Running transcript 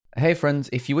Hey friends,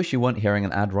 if you wish you weren't hearing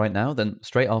an ad right now, then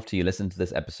straight after you listen to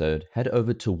this episode, head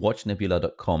over to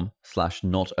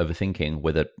watchnebula.com/notoverthinking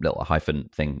with a little hyphen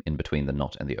thing in between the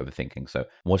not and the overthinking. So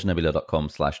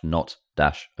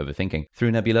watchnebula.com/not-overthinking.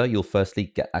 Through Nebula, you'll firstly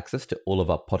get access to all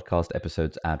of our podcast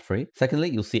episodes ad-free.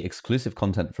 Secondly, you'll see exclusive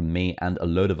content from me and a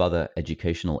load of other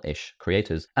educational-ish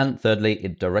creators. And thirdly,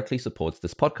 it directly supports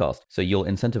this podcast, so you'll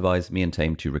incentivize me and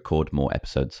Tame to record more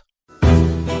episodes.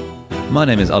 My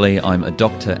name is Ali, I'm a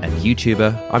doctor and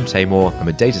YouTuber. I'm Taymor, I'm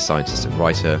a data scientist and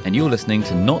writer. And you're listening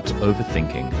to Not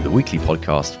Overthinking, the weekly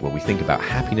podcast where we think about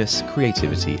happiness,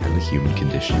 creativity, and the human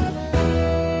condition.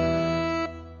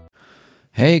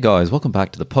 Hey guys, welcome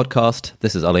back to the podcast.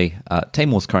 This is Ali.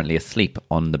 Taymor's currently asleep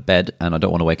on the bed and I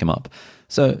don't want to wake him up.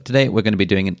 So today we're going to be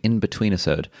doing an in-between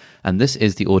episode. And this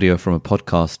is the audio from a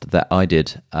podcast that I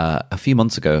did a few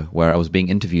months ago where I was being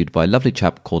interviewed by a lovely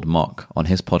chap called Mark on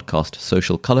his podcast,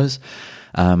 Social Colors.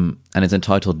 And it's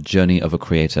entitled Journey of a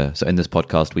Creator. So in this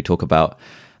podcast, we talk about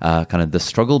kind of the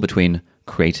struggle between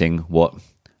creating what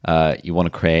you want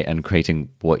to create and creating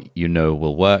what you know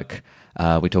will work.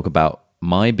 We talk about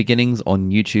my beginnings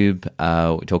on YouTube.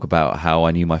 We talk about how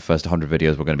I knew my first 100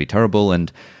 videos were going to be terrible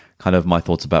and kind of my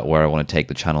thoughts about where I want to take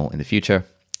the channel in the future.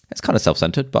 It's kind of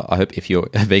self-centered, but I hope if you're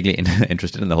vaguely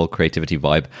interested in the whole creativity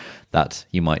vibe, that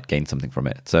you might gain something from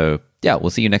it. So yeah,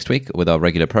 we'll see you next week with our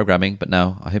regular programming. But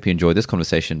now I hope you enjoy this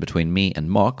conversation between me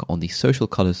and Mark on the Social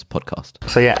Colors podcast.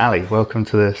 So yeah, Ali, welcome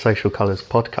to the Social Colors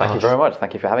podcast. Thank you very much.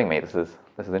 Thank you for having me. This is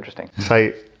interesting.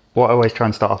 So what I always try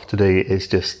and start off to do is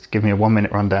just give me a 1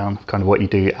 minute rundown of kind of what you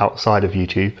do outside of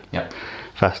YouTube. Yep.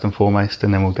 First and foremost,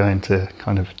 and then we'll go into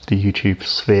kind of the YouTube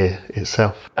sphere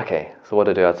itself. Okay, so what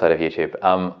do I do outside of YouTube?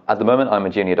 At the moment, I'm a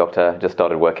junior doctor, just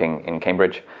started working in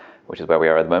Cambridge, which is where we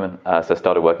are at the moment. So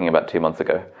started working about 2 months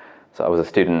ago. So I was a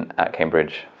student at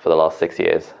Cambridge for the last 6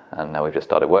 years, and now we've just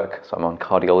started work. So I'm on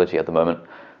cardiology at the moment.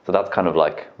 So that's kind of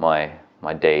like my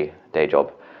day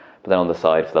job. But then on the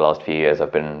side, for the last few years,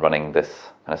 I've been running this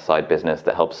kind of side business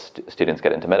that helps students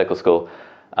get into medical school.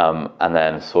 And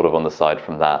then sort of on the side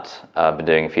from that, I've been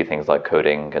doing a few things like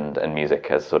coding and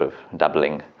music as sort of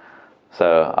dabbling.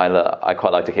 So I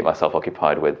quite like to keep myself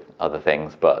occupied with other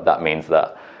things, but that means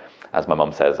that, as my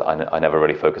mum says, I never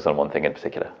really focus on one thing in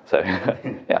particular. So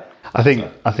yeah. I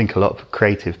think a lot of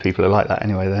creative people are like that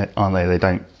anyway, aren't they? They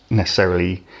don't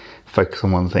necessarily focus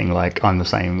on one thing. Like I'm the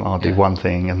same. I'll do one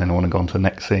thing and then I want to go on to the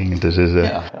next thing. And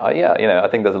I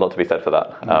think there's a lot to be said for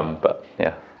that. But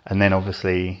yeah. And then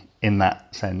obviously, in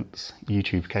that sense,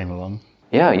 YouTube came along.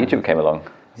 Yeah, YouTube came along.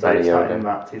 So it started in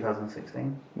about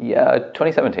 2016? Yeah,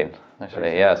 2017,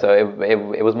 actually. Yeah, so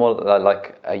it was more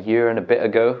like a year and a bit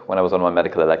ago when I was on my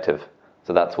medical elective.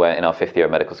 So that's where in our 5th year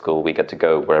of medical school, we get to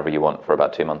go wherever you want for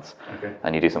about 2 months. Okay.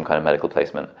 And you do some kind of medical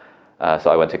placement. So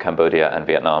I went to Cambodia and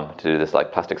Vietnam to do this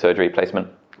like plastic surgery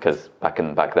placement because back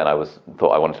then I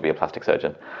thought I wanted to be a plastic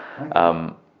surgeon.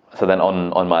 Okay. So then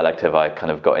on my elective, I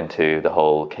kind of got into the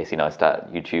whole Casey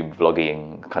Neistat YouTube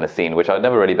vlogging kind of scene, which I'd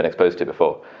never really been exposed to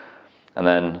before. And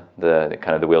then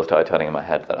the wheels started turning in my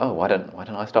head that, why don't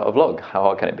I start a vlog? How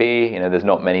hard can it be? You know, there's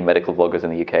not many medical vloggers in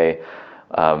the UK.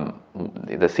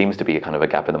 There seems to be a kind of a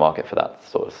gap in the market for that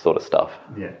sort of stuff.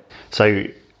 Yeah. So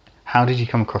how did you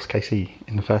come across Casey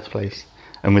in the first place?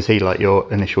 And was he like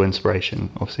your initial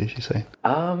inspiration, obviously, as you say?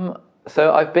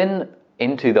 So I've been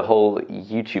into the whole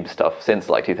YouTube stuff since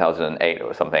like 2008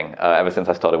 or something, ever since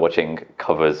I started watching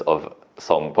covers of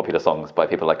popular songs by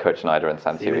people like Kurt Schneider and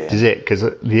Sam Thierry. Is it? Because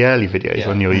the early videos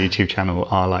on your YouTube channel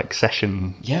are like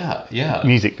session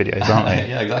music videos, aren't they?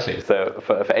 Yeah, exactly. So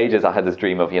for ages I had this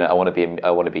dream of, I want to be a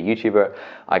YouTuber.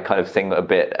 I kind of sing a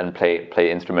bit and play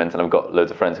instruments, and I've got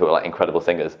loads of friends who are like incredible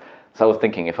singers. So I was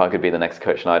thinking if I could be the next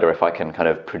Kurt Schneider, if I can kind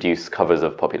of produce covers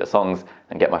of popular songs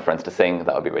and get my friends to sing,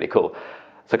 that would be really cool.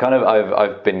 So kind of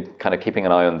I've been kind of keeping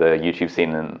an eye on the YouTube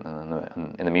scene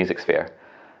in the music sphere.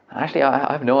 And actually, I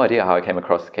have no idea how I came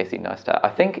across Casey Neistat. I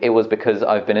think it was because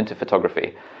I've been into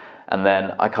photography. And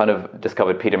then I kind of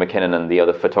discovered Peter McKinnon and the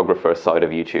other photographer side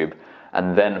of YouTube.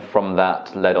 And then from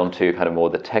that led on to kind of more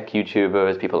the tech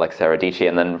YouTubers, people like Sarah Dietschy.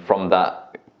 And then from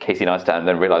that, Casey Neistat, and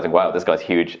then realizing, wow, this guy's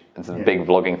huge. This big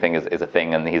vlogging thing is a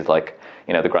thing. And he's like,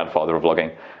 the grandfather of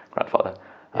vlogging.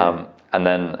 And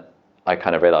then I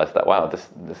kind of realized that, wow, this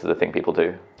is a thing people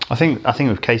do. I think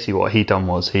with Casey, what he done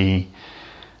was he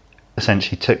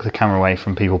essentially took the camera away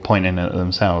from people pointing at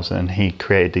themselves, and he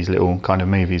created these little kind of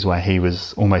movies where he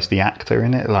was almost the actor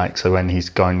in it. Like, so when he's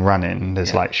going running,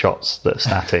 there's like shots that are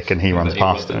static and he runs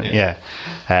past them.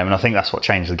 And I think that's what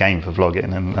changed the game for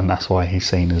vlogging, and that's why he's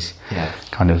seen as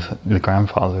kind of the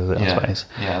grandfather of it, I suppose.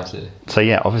 Yeah, absolutely. So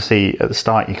yeah, obviously at the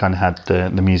start you kind of had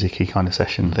the music-y kind of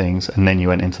session things, and then you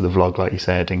went into the vlog, like you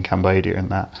said, in Cambodia and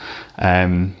that.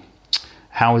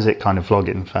 How was it kind of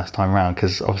vlogging first time around?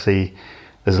 Because obviously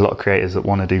there's a lot of creators that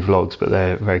want to do vlogs, but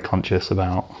they're very conscious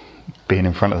about being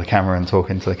in front of the camera and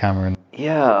talking to the camera. And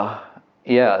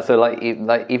Yeah. So like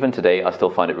even today, I still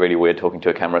find it really weird talking to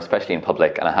a camera, especially in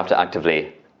public, and I have to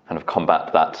actively kind of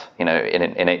combat that,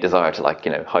 innate desire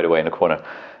to hide away in a corner,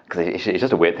 because it's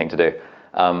just a weird thing to do.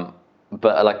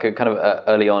 But like kind of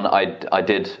early on, I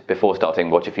did, before starting,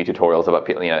 watch a few tutorials about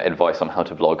people, advice on how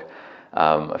to vlog.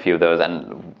 A few of those,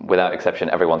 and without exception,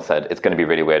 everyone said it's going to be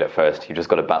really weird at first. You just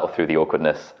got to battle through the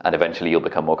awkwardness, and eventually you'll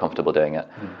become more comfortable doing it.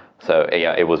 So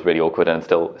yeah, it was really awkward, and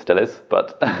still is.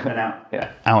 But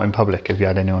out in public, have you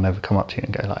had anyone ever come up to you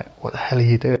and go like, "What the hell are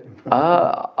you doing?"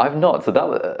 I've not. So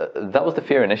that was the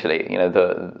fear initially,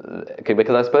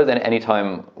 because I suppose any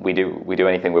time we do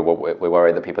anything, we're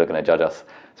worried that people are going to judge us,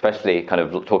 especially kind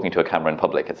of talking to a camera in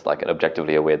public. It's like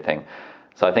objectively a weird thing.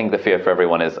 So I think the fear for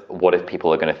everyone is, what if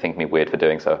people are going to think me weird for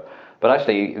doing so? But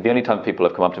actually, the only time people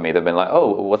have come up to me, they've been like,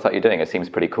 "Oh, what's that you're doing? It seems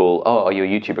pretty cool. Oh, are you a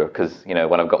YouTuber?" Because,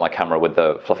 when I've got my camera with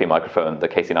the fluffy microphone, the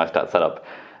Casey Neistat setup,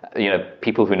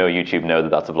 people who know YouTube know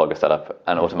that that's a vlogger setup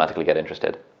and automatically get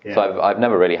interested. Yeah. So I've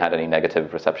never really had any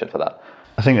negative reception for that.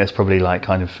 I think there's probably like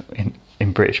kind of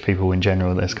in British people in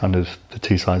general, there's kind of the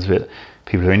two sides of it.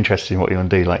 People who are interested in what you want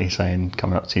to do, like you're saying,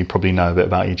 coming up to you, probably know a bit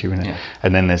about YouTube, innit?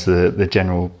 And then there's the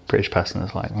general British person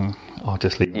that's like, I'll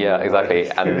just leave. Yeah, exactly.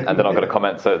 And they're not going to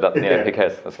comment, so that, who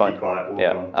cares? That's fine.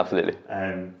 Absolutely.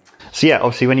 So yeah,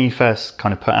 obviously when you first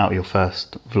kind of put out your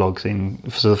first vlogs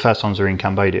so the first ones were in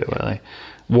Cambodia, were they?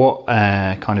 What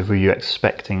kind of were you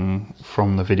expecting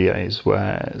from the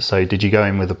videos? So did you go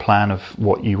in with a plan of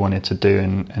what you wanted to do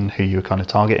and who you were kind of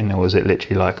targeting, or was it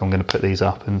literally like, I'm going to put these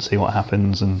up and see what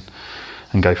happens and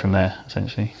go from there,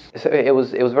 essentially? So it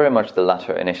was very much the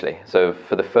latter initially. So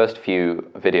for the first few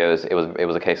videos, it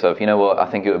was a case of, I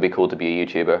think it would be cool to be a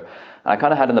YouTuber. And I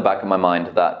kind of had in the back of my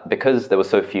mind that because there were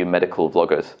so few medical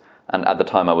vloggers, and at the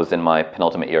time I was in my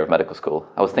penultimate year of medical school,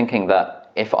 I was thinking that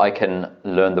if I can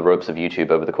learn the ropes of YouTube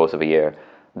over the course of a year,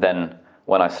 then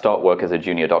when I start work as a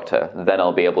junior doctor, then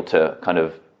I'll be able to kind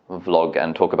of vlog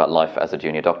and talk about life as a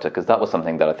junior doctor, because that was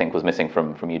something that I think was missing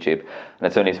from YouTube, and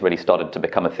it's only really started to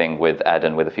become a thing with Ed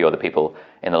and with a few other people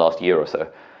in the last year or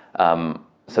so.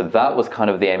 So that was kind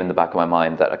of the aim in the back of my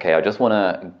mind, that okay, I just want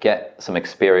to get some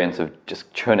experience of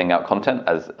just churning out content,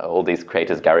 as all these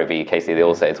creators, Gary Vee, Casey, they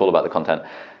all say it's all about the content,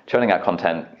 churning out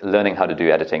content, learning how to do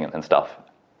editing and stuff,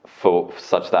 for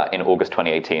such that in August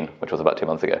 2018, which was about 2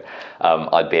 months ago,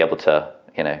 I'd be able to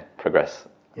progress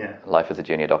life as a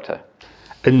junior doctor.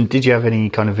 And did you have any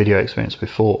kind of video experience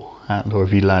before, or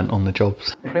have you learnt on the job?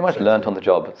 Pretty much learnt on the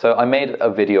job. So I made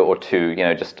a video or two,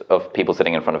 just of people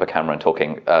sitting in front of a camera and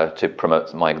talking to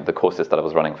promote the courses that I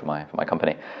was running for my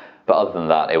company. But other than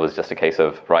that, it was just a case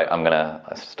of, right, I'm going to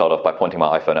start off by pointing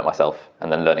my iPhone at myself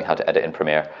and then learning how to edit in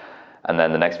Premiere. And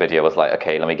then the next video was like,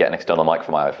 okay, let me get an external mic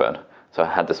for my iPhone. So I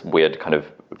had this weird kind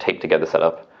of taped together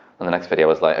setup. And the next video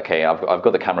was like, okay, I've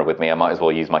got the camera with me. I might as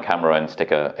well use my camera and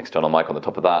stick an external mic on the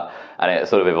top of that. And it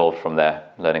sort of evolved from there,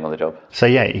 learning on the job. So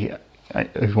yeah,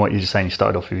 what you're just saying, you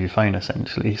started off with your phone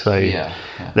essentially. So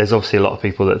there's obviously a lot of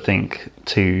people that think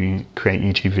to create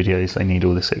YouTube videos they need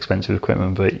all this expensive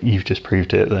equipment, but you've just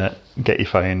proved it, that get your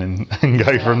phone and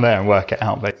go from there and work it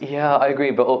out. Basically. Yeah, I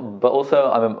agree, but also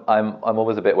I'm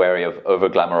always a bit wary of over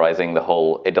glamorizing the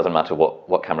whole. It doesn't matter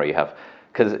what camera you have.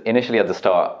 Because initially at the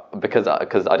start, because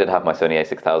I did have my Sony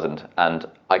a6000 and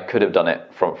I could have done it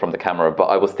from the camera, but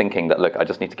I was thinking that, look, I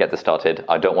just need to get this started.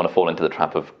 I don't want to fall into the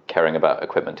trap of caring about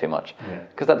equipment too much.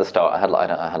 Because at the start, I had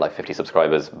like 50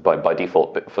 subscribers by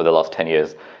default for the last 10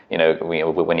 years. When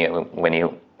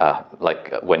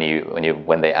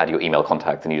they add your email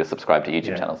contacts and you just subscribe to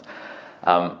YouTube channels.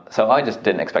 So I just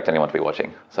didn't expect anyone to be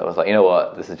watching. So I was like, you know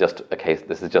what, this is just a case.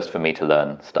 This is just for me to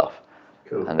learn stuff.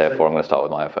 Cool. And therefore I'm going to start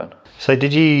with my iPhone. So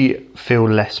did you feel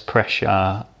less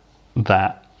pressure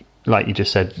that, like you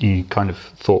just said, you kind of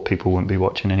thought people wouldn't be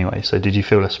watching anyway, so did you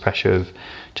feel less pressure of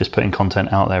just putting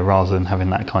content out there rather than having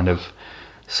that kind of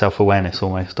self-awareness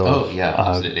almost of,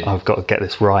 absolutely. I've got to get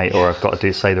this right, or I've got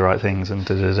to say the right things and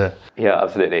da-da-da? Yeah,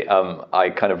 absolutely. I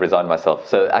kind of resigned myself.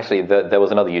 So actually there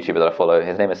was another YouTuber that I follow.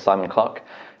 His name is Simon Clark.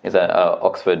 He's an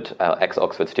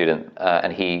ex-Oxford student,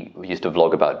 and he used to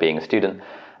vlog about being a student.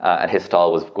 and his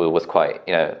style was quite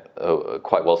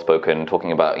quite well spoken,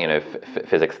 talking about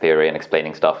physics theory and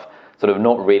explaining stuff. Sort of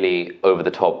not really over the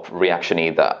top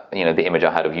reactiony that the image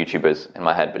I had of YouTubers in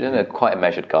my head, but quite a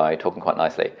measured guy talking quite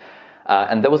nicely.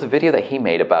 And there was a video that he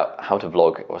made about how to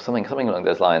vlog or something along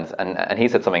those lines, and he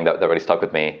said something that really stuck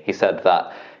with me. He said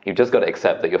that you've just got to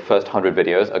accept that your first 100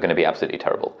 videos are going to be absolutely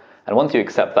terrible, and once you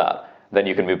accept that, then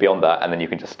you can move beyond that, and then you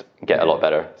can just get a lot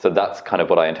better. So that's kind of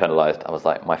what I internalized. I was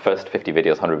like, my first 50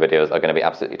 videos, 100 videos are going to be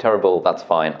absolutely terrible. That's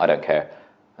fine. I don't care.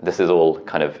 This is all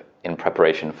kind of in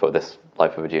preparation for this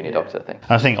life of a junior doctor thing.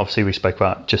 I think obviously we spoke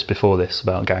about just before this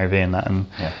about Gary Vee and that, and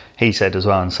he said as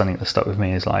well, and something that stuck with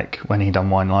me is like when he done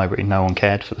Wine Library, no one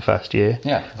cared for the first year.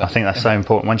 Yeah, exactly. I think that's so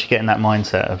important. Once you get in that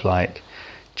mindset of like,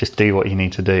 just do what you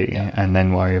need to do and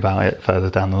then worry about it further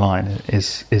down the line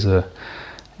is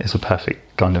a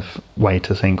perfect kind of way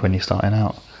to think when you're starting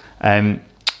out.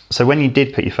 So when you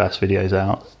did put your first videos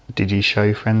out, did you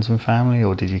show friends and family,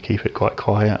 or did you keep it quite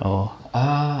quiet? Or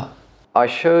I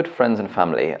showed friends and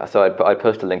family. So I'd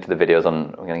post a link to the videos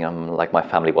on like my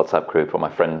family WhatsApp group or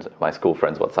my school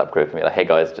friends WhatsApp group, and be like, hey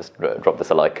guys, just drop this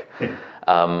a like.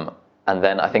 And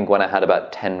then I think when I had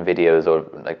about 10 videos or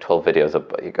like 12 videos of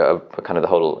kind of the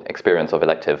whole experience of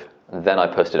elective, then I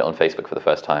posted it on Facebook for the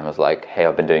first time. I was like, hey,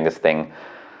 I've been doing this thing.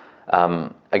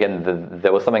 Again,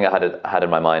 there was something I had in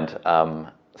my mind.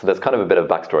 So there's kind of a bit of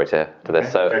backstory to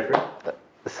this. So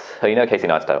Casey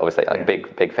Neistat, obviously, like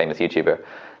big famous YouTuber.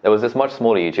 There was this much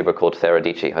smaller YouTuber called Sarah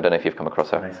Dietschy. I don't know if you've come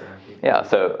across her. Yeah,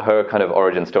 so her kind of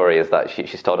origin story is that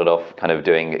she started off kind of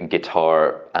doing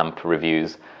guitar amp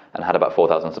reviews and had about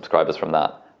 4,000 subscribers from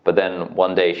that. But then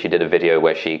one day she did a video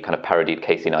where she kind of parodied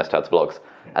Casey Neistat's vlogs.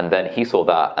 And then he saw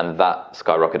that, and that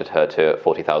skyrocketed her to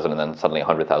 40,000 and then suddenly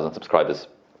 100,000 subscribers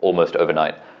almost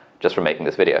overnight just from making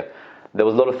this video. There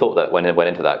was a lot of thought that went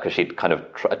into that, because she'd kind of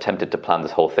attempted to plan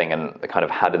this whole thing and kind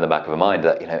of had in the back of her mind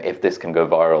that, if this can go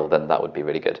viral, then that would be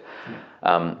really good.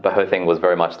 But her thing was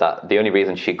very much that the only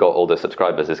reason she got all those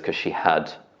subscribers is because she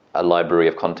had a library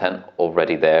of content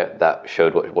already there that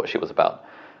showed what she was about.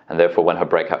 And therefore, when her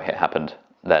breakout hit happened,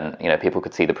 then people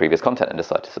could see the previous content and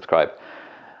decide to subscribe.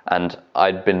 And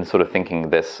I'd been sort of thinking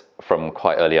this from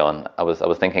quite early on. I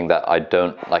was thinking that I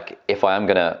don't, like, if I am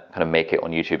going to kind of make it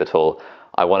on YouTube at all,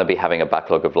 I want to be having a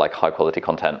backlog of like high quality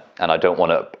content, and I don't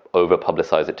want to over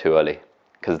publicize it too early,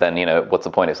 because then what's the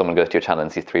point if someone goes to your channel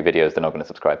and sees 3 videos, they're not going to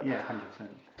subscribe. Yeah,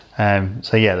 100%.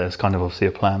 So there's kind of obviously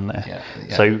a plan there.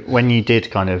 Yeah. So when you did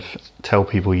kind of tell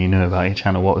people you knew about your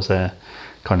channel, what was their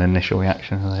kind of initial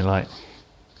reaction?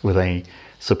 Were they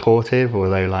supportive, or were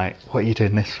they like, what are you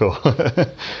doing this for?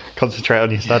 Concentrate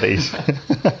on your studies.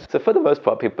 So for the most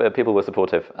part, people were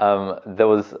supportive. There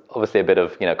was obviously a bit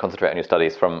of concentrate on your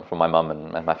studies from my mum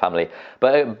and my family,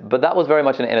 but that was very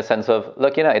much in a sense of,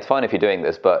 look, it's fine if you're doing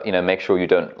this, but make sure you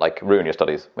don't like ruin your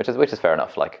studies, which is fair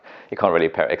enough. Like, you can't really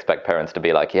expect parents to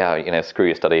be like, screw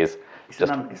your studies.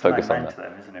 Just focus on that.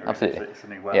 Them, isn't it? Absolutely. It's a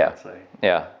new world, yeah. So.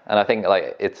 Yeah, and I think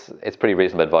like it's pretty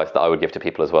reasonable advice that I would give to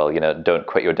people as well. Don't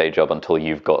quit your day job until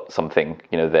you've got something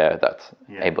there that's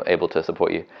able to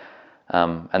support you.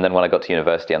 And then when I got to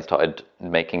university and started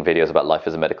making videos about life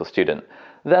as a medical student,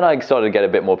 then I started to get a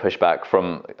bit more pushback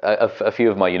from a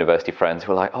few of my university friends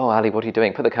who were like, "Oh, Ali, what are you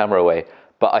doing? Put the camera away."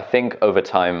 But I think over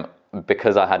time,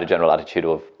 because I had a general attitude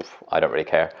of I don't really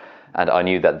care, and I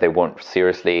knew that they weren't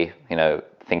seriously,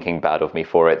 thinking bad of me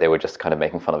for it. They were just kind of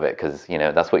making fun of it because,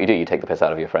 that's what you do. You take the piss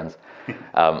out of your friends. It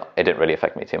didn't really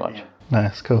affect me too much. No,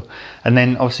 that's cool. And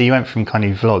then obviously you went from kind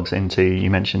of vlogs into, you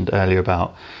mentioned earlier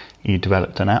about you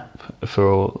developed an app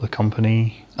for the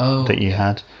company that you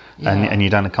had. Yeah. And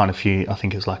you've done a kind of few, I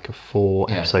think it was like a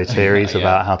 4-episode series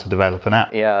about how to develop an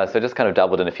app. Yeah, so just kind of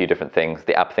dabbled in a few different things.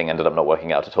 The app thing ended up not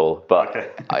working out at all. But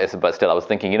but still, I was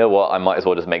thinking, you know what, I might as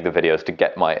well just make the videos to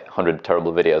get my 100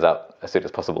 terrible videos out as soon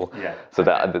as possible. Yeah. So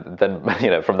that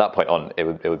then, from that point on, it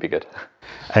would be good.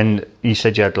 And you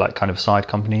said you had like kind of side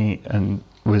company and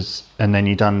then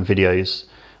you done videos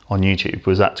on YouTube.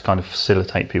 Was that to kind of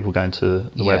facilitate people going to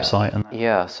the website? And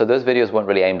yeah, so those videos weren't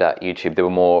really aimed at YouTube. They were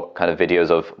more kind of videos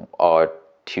of our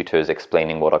tutors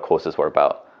explaining what our courses were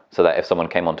about, so that if someone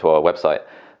came onto our website,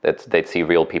 they'd see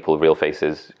real people, real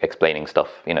faces explaining stuff,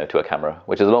 to a camera,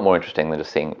 which is a lot more interesting than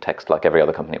just seeing text like every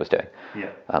other company was doing.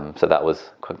 Yeah. So that was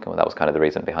kind of the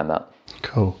reason behind that.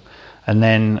 Cool. And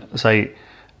then, so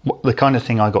the kind of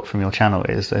thing I got from your channel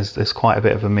is there's quite a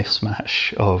bit of a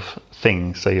mismatch of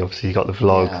things. So you got the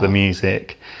vlog, the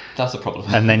music. That's a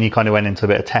problem. And then you kind of went into a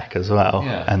bit of tech as well.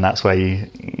 Yeah. And that's where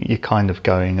you're kind of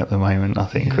going at the moment, I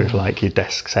think, with like your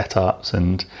desk setups.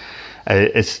 And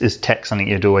is tech something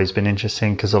you'd always been interested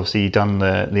in? Because obviously you've done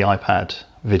the iPad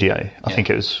video. I think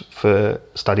it was for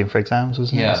studying for exams,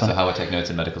 wasn't it? Yeah, so how I take notes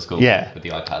in medical school Yeah. with the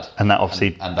iPad. And that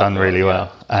obviously And done really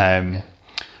well. Yeah.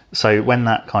 So when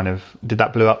that kind of, did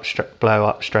that blow up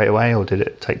straight away, or did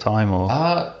it take time?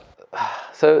 Or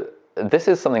So this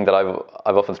is something that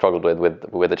I've often struggled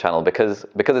with the channel because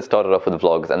it started off with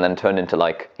vlogs and then turned into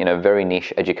very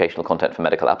niche educational content for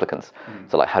medical applicants.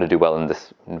 So like how to do well in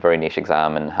this very niche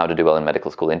exam and how to do well in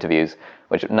medical school interviews,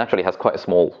 which naturally has quite a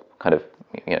small kind of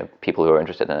people who are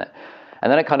interested in it.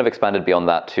 And then it kind of expanded beyond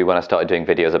that to when I started doing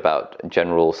videos about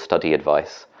general study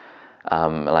advice.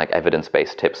 Like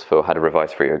evidence-based tips for how to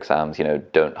revise for your exams.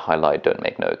 Don't highlight, don't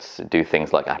make notes, do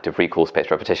things like active recall,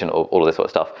 spaced repetition, all of this sort of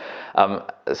stuff.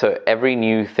 So every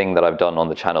new thing that I've done on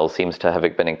the channel seems to have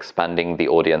been expanding the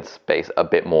audience base a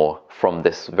bit more from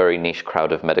this very niche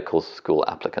crowd of medical school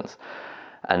applicants.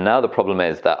 And now the problem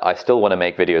is that I still want to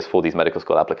make videos for these medical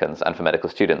school applicants and for medical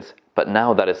students, but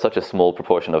now that is such a small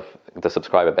proportion of the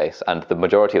subscriber base, and the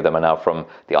majority of them are now from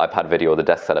the iPad video or the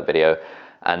desk setup video.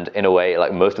 And in a way,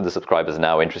 like most of the subscribers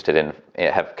now interested in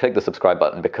have clicked the subscribe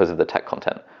button because of the tech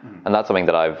content. And that's something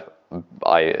that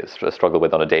I struggle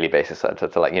with on a daily basis.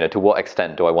 To what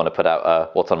extent do I want to put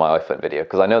out what's on my iPhone video?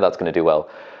 Because I know that's going to do well.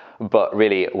 But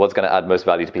really, what's going to add most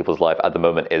value to people's life at the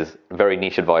moment is very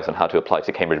niche advice on how to apply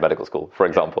to Cambridge Medical School, for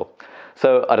example.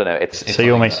 So I don't know. So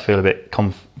you almost feel a bit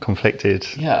conflicted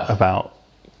about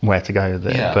where to go with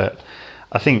it. Yeah. But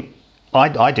I think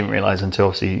I didn't realise until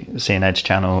obviously seeing Ed's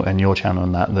channel and your channel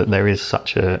and that there is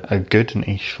such a good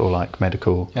niche for like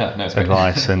medical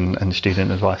advice and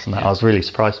student advice and that. I was really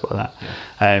surprised by that.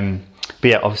 Yeah. But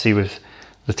yeah, obviously with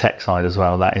the tech side as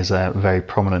well, that is a very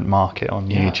prominent market on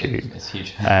YouTube. It's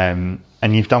huge.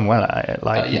 And you've done well at it.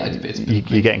 Like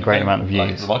you're getting a great amount of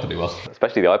views. Like, remarkably well.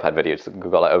 Especially the iPad video, it's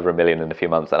got like over 1 million in a few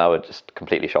months, and I was just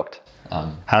completely shocked.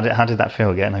 How did that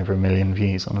feel, getting over 1 million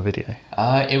views on a video?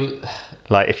 It was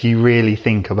like, if you really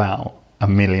think about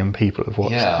 1 million people have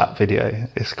watched that video,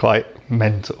 it's quite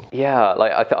mental. Yeah,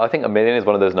 like I think 1 million is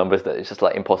one of those numbers that it's just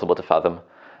like impossible to fathom.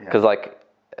 Because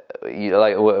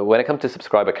when it comes to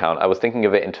subscriber count, I was thinking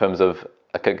of it in terms of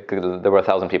there were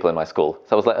 1,000 people in my school.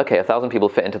 So I was like, okay, 1,000 people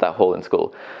fit into that hole in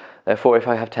school. Therefore, if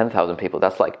I have 10,000 people,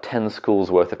 that's like 10 schools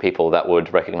worth of people that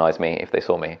would recognize me if they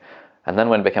saw me. And then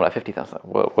when it became like 50,000,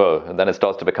 whoa. And then it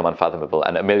starts to become unfathomable.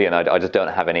 And 1 million, I just don't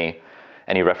have any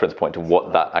reference point to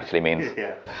what that actually means.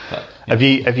 Yeah. Have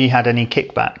you had any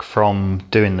kickback from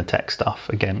doing the tech stuff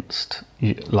against,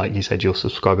 like you said, your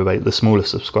subscriber base, the smaller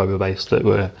subscriber base that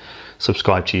were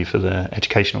subscribed to you for the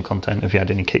educational content? Have you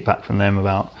had any kickback from them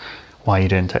about why are you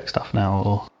doing tech stuff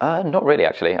now? Or not really,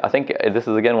 actually. I think this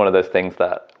is again one of those things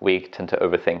that we tend to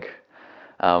overthink.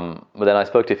 But then I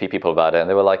spoke to a few people about it, and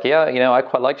they were like, yeah, I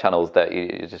quite like channels that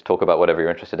you just talk about whatever you're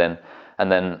interested in.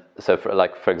 And then, so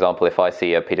for example, if I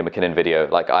see a Peter McKinnon video,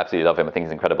 like I absolutely love him, I think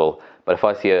he's incredible. But if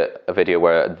I see a video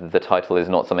where the title is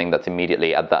not something that's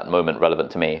immediately at that moment relevant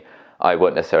to me, I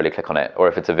won't necessarily click on it. Or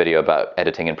if it's a video about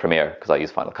editing in Premiere, because I use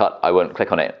Final Cut, I won't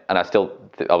click on it. And I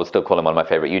would still call him one of my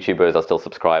favorite YouTubers. I'll still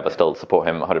subscribe. I still support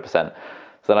him 100%. So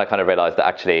then I kind of realized that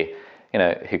actually,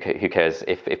 who cares?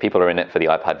 If people are in it for the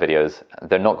iPad videos,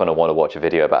 they're not going to want to watch a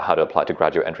video about how to apply to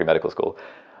graduate entry medical school.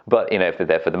 But if they're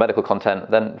there for the medical content,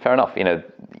 then fair enough.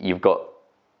 They've got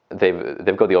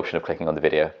the option of clicking on the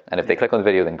video, and if they click on the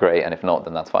video, then great, and if not,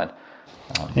 then that's fine.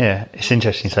 Yeah, it's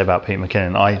interesting to say about Pete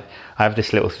McKinnon. I have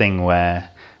this little thing where,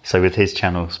 so with his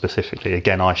channel specifically,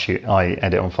 again, I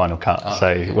edit on Final Cut.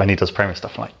 When he does Premiere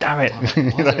stuff, I'm like, damn it.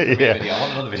 I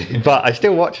want another video. But I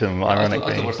still watch them,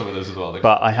 ironically. I still watch some of those as well.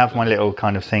 But I have my little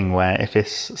kind of thing where if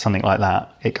it's something like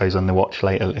that, it goes on the watch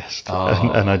later list.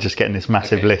 And I just get in this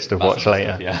massive list of watch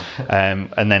later.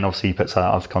 And then obviously he puts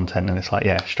out other content and it's like,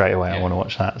 straight away I want to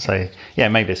watch that. So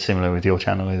maybe it's similar with your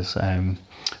channel.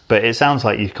 But it sounds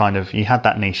like you had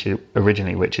that niche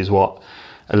originally, which is what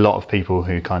a lot of people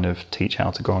who kind of teach how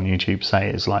to grow on YouTube say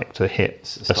is like to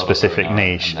hit a specific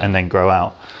niche and then grow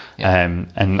out.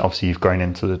 And obviously you've grown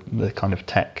into the kind of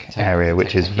tech area,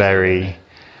 which is very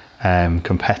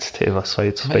competitive, I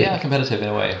suppose to speak. Yeah, competitive in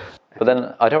a way. But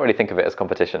then I don't really think of it as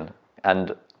competition.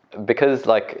 And because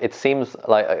it seems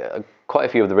like quite a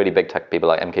few of the really big tech people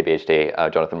like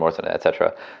MKBHD, Jonathan Morrison,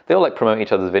 etc., they all promote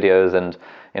each other's videos. And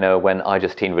when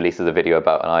iJustine releases a video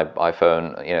about an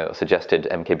iPhone, suggested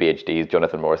MKBHD's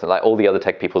Jonathan Morrison, like all the other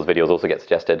tech people's videos also get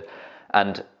suggested.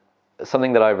 And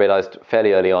something that I realized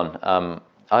fairly early on,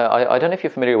 I don't know if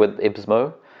you're familiar with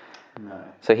Ibsmo. No.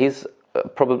 So he's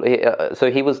probably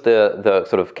he was the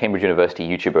sort of Cambridge University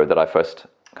YouTuber that I first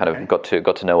kind of got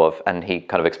to know of, and he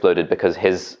kind of exploded because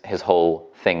his whole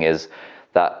thing is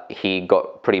that he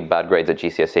got pretty bad grades at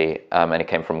GCSE, and he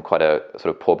came from quite a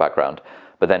sort of poor background.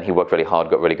 But then he worked really hard,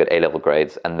 got really good A-level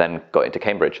grades, and then got into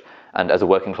Cambridge. And as a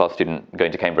working class student,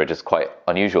 going to Cambridge is quite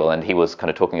unusual. And he was kind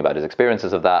of talking about his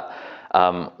experiences of that.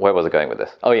 Where was I going with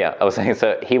this? Oh yeah, I was saying,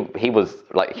 so he was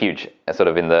like huge, sort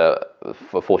of in the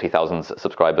 40,000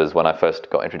 subscribers when I first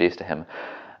got introduced to him.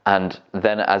 And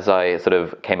then as I sort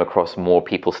of came across more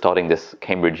people starting this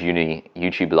Cambridge Uni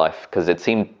YouTube life, because it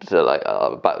seemed like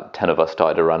about 10 of us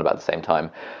started around about the same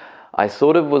time, I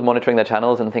sort of was monitoring their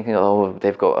channels and thinking, oh,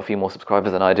 they've got a few more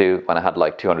subscribers than I do. When I had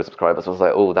like 200 subscribers, I was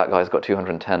like, oh, that guy's got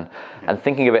 210, and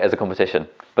thinking of it as a competition.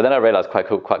 But then I realized quite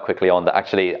quickly on that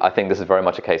actually, I think this is very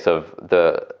much a case of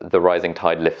the rising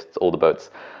tide lifts all the boats.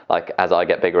 Like as I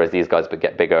get bigger, as these guys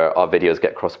get bigger, our videos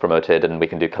get cross-promoted and we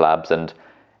can do collabs, and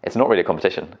it's not really a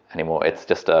competition anymore. It's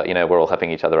just, we're all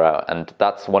helping each other out. And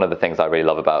that's one of the things I really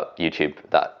love about YouTube,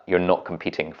 that you're not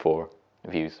competing for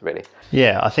views, really.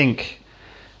 Yeah, I think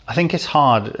it's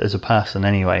hard as a person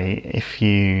anyway, if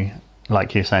you,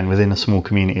 like you're saying, within a small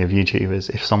community of YouTubers,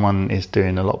 if someone is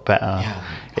doing a lot better,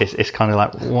 it's kind of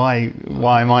like,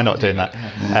 why am I not doing that?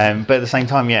 But at the same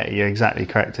time, yeah, you're exactly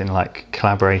correct in like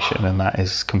collaboration, and that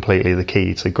is completely the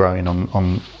key to growing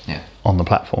on the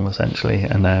platform essentially.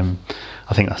 And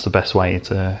I think that's the best way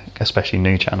to, especially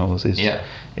new channels, is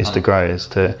to grow, is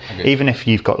to, even if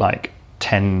you've got like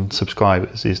 10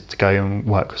 subscribers, is to go and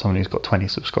work with someone who's got 20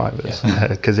 subscribers,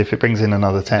 because if it brings in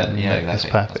another 10, it's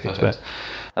perfect. But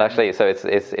and actually, so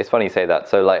it's funny you say that.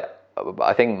 So like,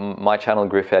 I think my channel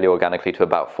grew fairly organically to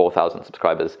about 4,000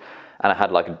 subscribers, and I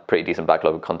had like a pretty decent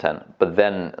backlog of content. But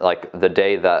then like the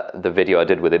day that the video I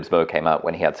did with Ibsmo came out,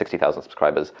 when he had 60,000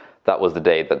 subscribers, that was the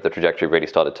day that the trajectory really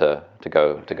started to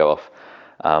go off.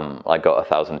 I got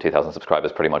 1,000, 2,000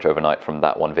 subscribers pretty much overnight from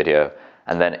that one video.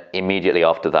 And then immediately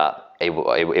after that, it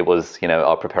was,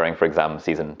 our preparing for exam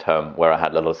season term, where I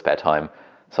had a little spare time.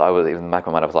 So I was, even in the back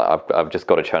of my mind, I was like, I've just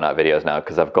got to churn out videos now,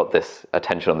 because I've got this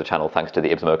attention on the channel thanks to the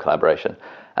Ibsmo collaboration.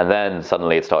 And then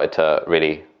suddenly it started to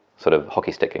really sort of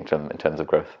hockey stick in terms of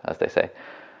growth, as they say.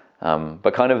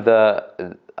 But kind of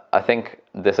I think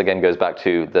this again goes back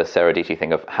to the Serendipity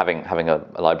thing of having a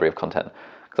library of content.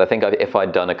 Because I think if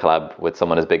I'd done a collab with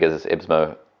someone as big as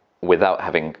Ibsmo without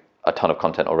having a ton of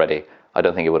content already, I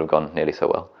don't think it would have gone nearly so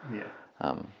well.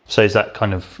 Yeah. So is that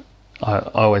kind of, I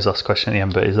always ask a question at the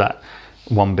end, but is that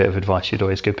one bit of advice you'd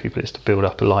always give people, is to build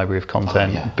up a library of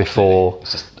content before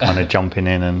just kind of jumping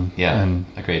in and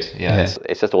agreed.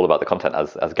 It's just all about the content,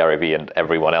 as Gary Vee and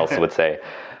everyone else would say.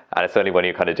 And it's only when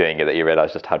you're kind of doing it that you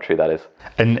realize just how true that is.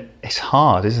 And it's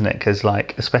hard, isn't it? Because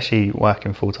like, especially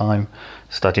working full time,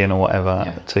 studying or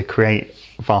whatever, to create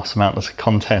vast amounts of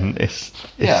content, it's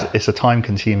a time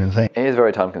consuming thing. It is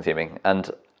very time consuming.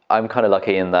 And I'm kind of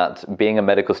lucky in that, being a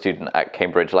medical student at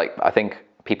Cambridge, like I think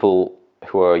people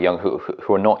who are young,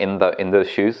 who are not in those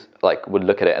shoes, like would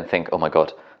look at it and think, oh my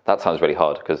God, that sounds really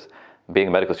hard, because being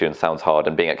a medical student sounds hard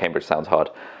and being at Cambridge sounds hard.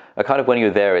 Kind of when you're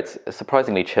there, it's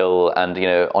surprisingly chill, and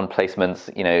on placements,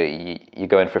 you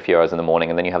go in for a few hours in the morning,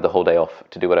 and then you have the whole day off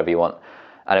to do whatever you want.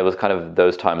 And it was kind of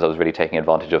those times I was really taking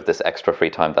advantage of this extra free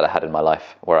time that I had in my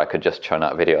life, where I could just churn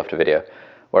out video after video.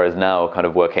 Whereas now, kind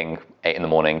of working 8 in the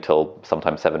morning till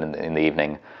sometimes 7 in the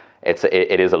evening,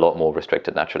 it is a lot more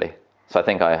restricted naturally. So I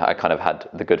think I kind of had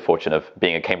the good fortune of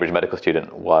being a Cambridge medical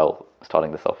student while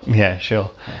starting this off. Yeah,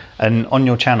 sure. And on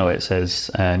your channel it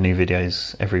says new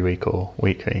videos every week or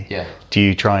weekly. Yeah. Do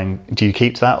you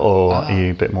keep that, or are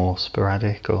you a bit more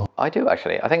sporadic? Or I do,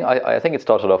 actually. I think it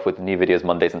started off with new videos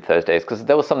Mondays and Thursdays, because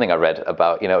there was something I read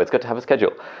about, it's good to have a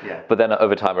schedule. Yeah. But then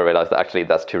over time I realized that actually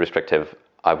that's too restrictive.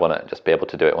 I want to just be able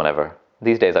to do it whenever.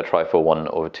 These days I try for 1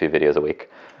 or 2 videos a week.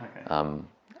 Okay.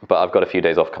 But I've got a few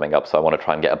days off coming up, so I want to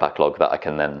try and get a backlog that I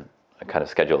can then kind of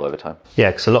schedule over time.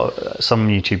 Yeah, because some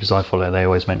YouTubers I follow, they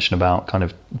always mention about kind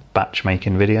of batch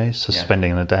making videos, so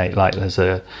spending the day. Like there's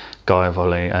a guy I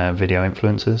follow, Video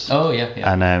Influencers. Oh yeah.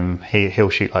 And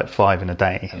he'll shoot like 5 in a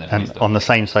day, and on the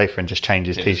same sofa, and just change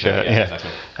his t-shirt.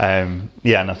 Exactly.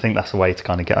 And I think that's a way to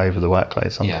kind of get over the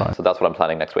workload sometimes. Yeah. So that's what I'm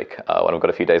planning next week, when I've got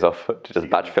a few days off, to just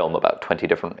batch film about 20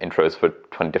 different intros for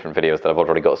 20 different videos that I've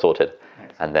already got sorted.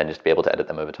 And then just be able to edit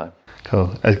them over time.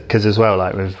 Cool. Because as well,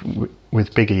 like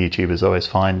with bigger YouTubers, I always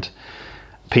find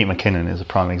Pete McKinnon is a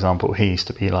prime example. He used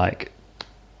to be like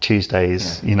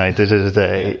Tuesdays,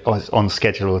 on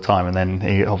schedule all the time, and then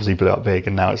he obviously blew up big,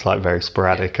 and now it's like very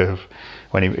sporadic of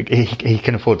when he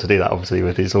can afford to do that, obviously,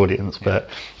 with his audience. But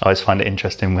I always find it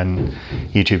interesting when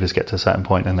YouTubers get to a certain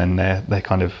point, and then they're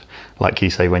kind of, like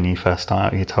you say, when you first start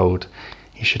out, you're told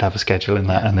you should have a schedule in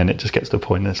that, and then it just gets to the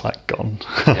point and it's like gone.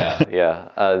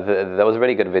 There was a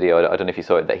really good video, I don't know if you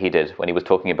saw it, that he did when he was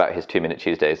talking about his 2-minute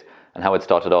Tuesdays and how it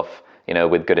started off.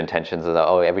 with good intentions, as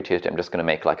every Tuesday I'm just going to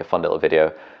make like a fun little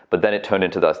video. But then it turned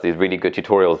into these really good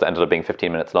tutorials that ended up being 15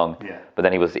 minutes long. Yeah. But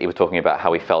then he was talking about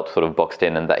how he felt sort of boxed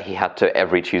in, and that he had to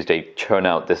every Tuesday churn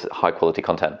out this high quality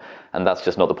content. And that's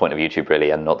just not the point of YouTube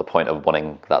really, and not the point of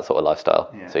wanting that sort of lifestyle.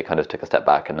 Yeah. So he kind of took a step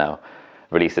back and now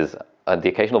releases the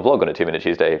occasional vlog on a 2-minute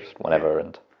Tuesday, just whenever.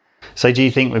 And So do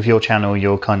you think with your channel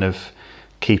you'll kind of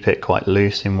keep it quite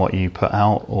loose in what you put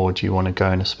out, or do you want to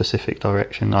go in a specific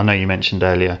direction? I know you mentioned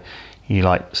earlier you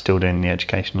like still doing the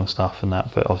educational stuff and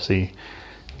that, but obviously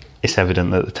it's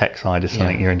evident that the tech side is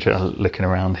something you're interested. Looking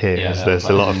around here, there's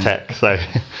a lot of tech. So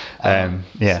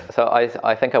yeah. So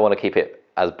I think I want to keep it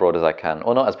as broad as I can,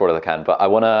 or not as broad as I can, but I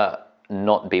want to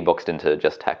not be boxed into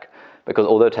just tech, because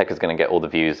although tech is going to get all the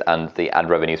views and the ad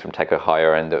revenues from tech are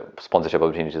higher and the sponsorship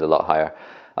opportunities are a lot higher,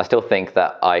 I still think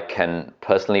that I can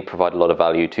personally provide a lot of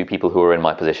value to people who were in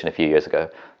my position a few years ago.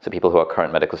 So people who are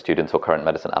current medical students or current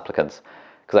medicine applicants.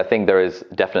 Because I think there is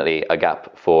definitely a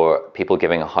gap for people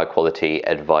giving high quality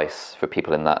advice for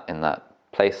people in that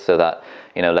place, so that,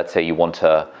 let's say you want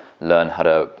to learn how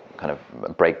to kind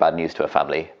of break bad news to a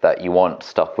family, that you aren't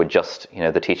stuck with just,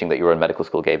 the teaching that your own medical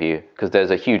school gave you, because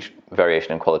there's a huge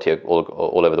variation in quality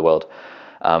all over the world.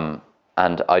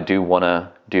 And I do want to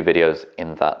do videos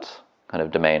in that kind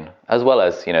of domain, as well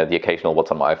as, the occasional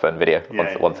what's on my iPhone video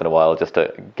once in a while, just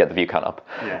to get the view count up.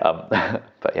 Yeah.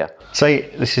 But yeah. So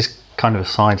this is kind of a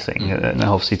side thing, and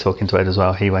obviously talking to Ed as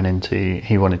well, he wanted to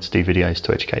do videos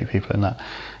to educate people in that.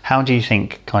 How do you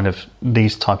think kind of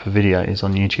these type of videos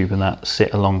on YouTube and that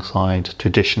sit alongside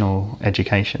traditional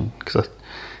education? Because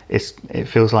it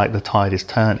feels like the tide is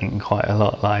turning quite a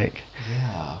lot. Like,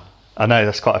 Yeah. I know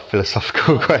that's quite a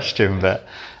philosophical question, but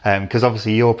because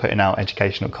obviously you're putting out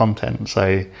educational content,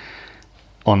 so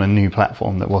on a new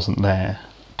platform that wasn't there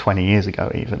 20 years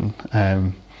ago even.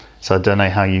 So I don't know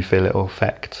how you feel it will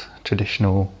affect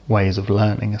traditional ways of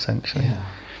learning, essentially. Yeah.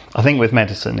 I think with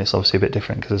medicine it's obviously a bit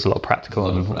different because there's a lot of practical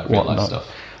and whatnot. Stuff.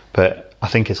 But I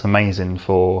think it's amazing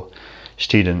for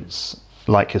students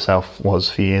like yourself was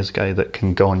a few years ago that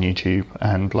can go on YouTube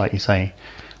and, like you say,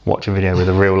 watch a video with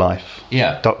a real life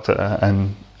doctor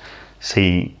and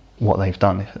see what they've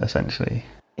done, essentially.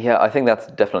 Yeah, I think that's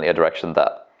definitely a direction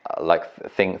that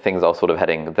things are sort of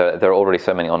heading. There are already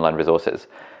so many online resources,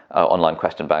 online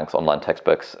question banks, online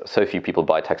textbooks. So few people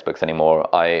buy textbooks anymore.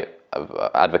 I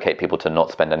advocate people to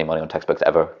not spend any money on textbooks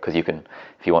ever, because you can,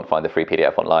 if you want, find the free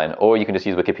PDF online, or you can just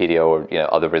use Wikipedia or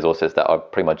other resources that are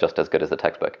pretty much just as good as the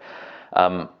textbook.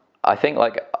 I think,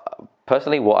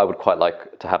 personally, what I would quite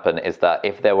like to happen is that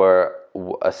if there were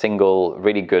a single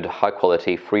really good, high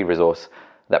quality, free resource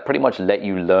that pretty much let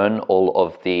you learn all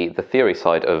of the theory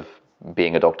side of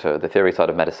being a doctor, the theory side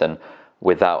of medicine,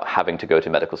 without having to go to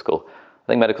medical school. I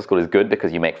think medical school is good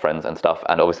because you make friends and stuff,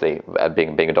 and obviously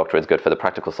being a doctor is good for the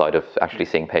practical side of actually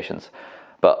seeing patients.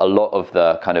 But a lot of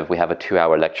the we have a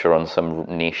 2-hour lecture on some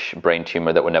niche brain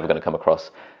tumor that we're never going to come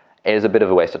across is a bit of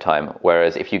a waste of time.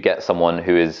 Whereas if you get someone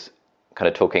who is kind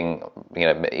of talking,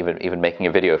 even making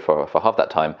a video for half that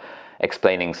time,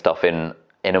 explaining stuff in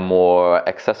a more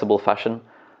accessible fashion,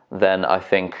 then I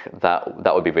think that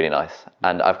would be really nice.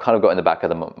 And I've kind of got in the back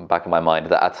of my mind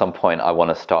that at some point I want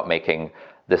to start making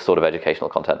this sort of educational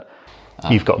content.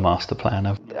 You've got a master plan.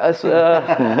 A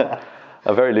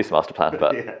very loose master plan,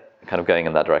 but kind of going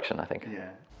in that direction, I think. Yeah.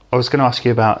 I was going to ask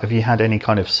you about, have you had any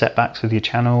kind of setbacks with your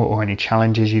channel or any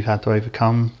challenges you've had to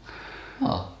overcome?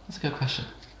 Oh, that's a good question.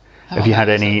 Have you had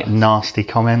any nasty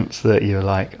comments that you're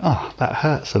like, oh, that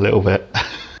hurts a little bit?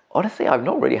 Honestly, I've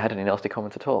not really had any nasty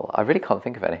comments at all. I really can't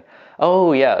think of any.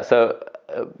 Oh, yeah. So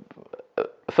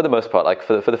for the most part,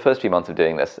 for the first few months of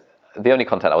doing this, the only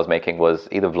content I was making was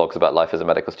either vlogs about life as a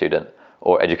medical student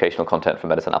or educational content for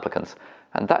medicine applicants.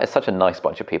 And that is such a nice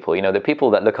bunch of people. The people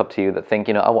that look up to you, that think,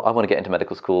 I want to get into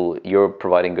medical school. You're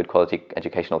providing good quality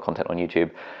educational content on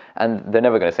YouTube. And they're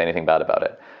never going to say anything bad about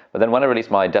it. But then when I released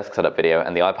my desk setup video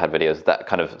and the iPad videos, that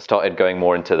kind of started going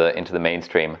more into the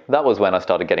mainstream. That was when I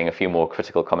started getting a few more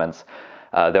critical comments.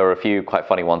 There were a few quite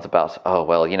funny ones about, oh,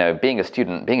 well, being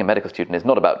a medical student is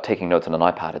not about taking notes on an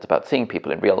iPad. It's about seeing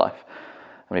people in real life.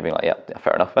 And me being like, yeah,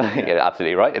 fair enough. You're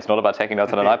absolutely right. It's not about taking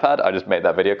notes on an iPad. I just made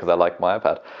that video because I like my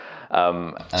iPad.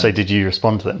 So did you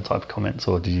respond to them type of comments,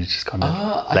 or did you just kind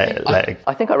of let it?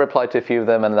 I think I replied to a few of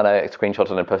them, and then I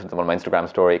screenshotted and posted them on my Instagram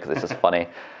story because it's just funny.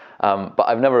 But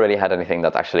I've never really had anything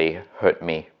that's actually hurt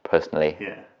me personally.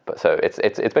 Yeah. But so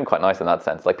it's been quite nice in that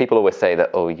sense. People always say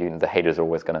that, the haters are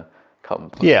always going to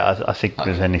come. Yeah, I think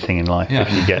with anything in life,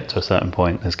 if you get to a certain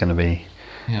point, there's going to be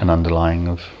an underlying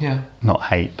of not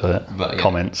hate but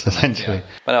comments, essentially.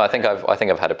 But no, I think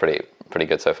I've had it pretty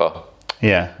good so far.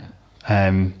 Yeah.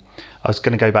 I was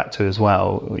going to go back to as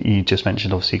well, you just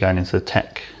mentioned obviously going into the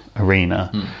tech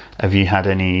arena. Have you had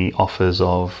any offers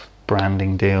of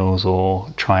branding deals or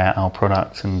try out our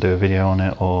product and do a video on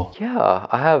it? Or Yeah,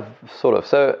 I have sort of.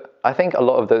 So I think a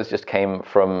lot of those just came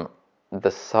from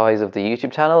the size of the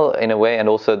YouTube channel in a way, and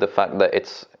also the fact that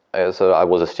it's, so I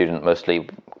was a student mostly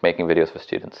making videos for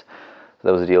students. So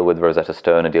there was a deal with Rosetta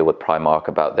Stone, a deal with Primark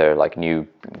about their like new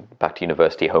back to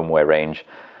university homeware range.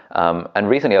 And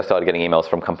recently I started getting emails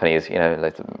from companies, you know,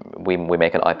 like, we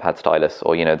make an iPad stylus,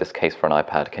 or, you know, this case for an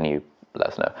iPad, can you let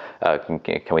us know?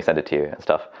 Can we send it to you and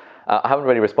stuff? I haven't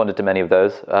really responded to many of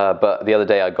those, but the other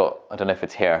day I don't know if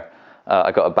it's here,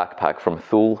 I got a backpack from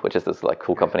Thule, which is this like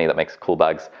cool company that makes cool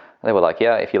bags. And they were like,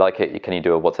 yeah, if you like it, can you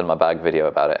do a what's in my bag video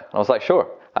about it? And I was like, sure,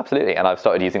 absolutely. And I've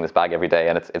started using this bag every day,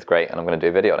 and it's great, and I'm going to do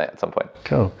a video on it at some point.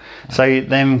 Cool. So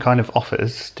them kind of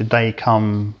offers, did they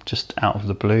come just out of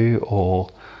the blue, or,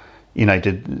 you know,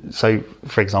 so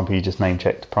for example, you just name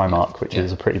checked Primark, which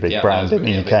is a pretty big brand in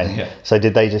the UK. Yeah. So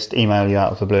did they just email you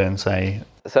out of the blue and say...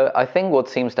 So I think what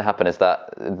seems to happen is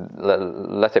that,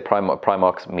 let's say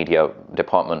Primark's media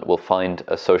department will find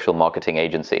a social marketing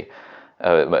agency,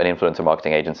 an influencer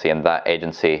marketing agency, and that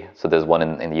agency, so there's one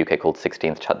in the UK called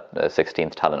 16th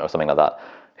Talent or something like that,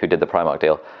 who did the Primark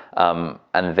deal,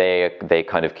 and they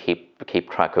kind of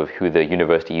keep track of who the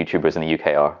university YouTubers in the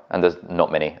UK are, and there's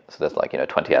not many, so there's like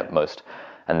 20 at most,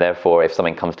 and therefore if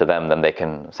something comes to them, then they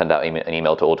can send out an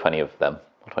email to all 20 of them,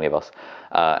 or 20 of us,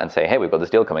 and say, hey, we've got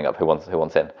this deal coming up, who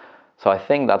wants in? So I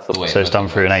think that's the way. So it's done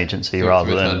through an agency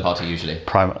rather than third party usually.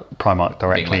 Primark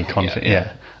directly.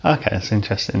 Yeah. Okay, that's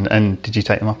interesting. And did you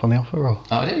take them up on the offer? Or?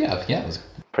 Oh, I did, yeah. It was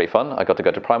pretty fun. I got to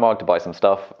go to Primark to buy some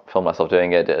stuff, film myself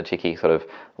doing it, did a cheeky sort of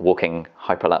walking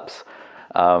hyperlapse.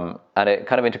 And it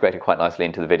kind of integrated quite nicely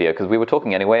into the video, because we were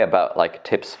talking anyway about like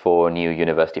tips for new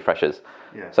university freshers.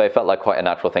 Yeah. So it felt like quite a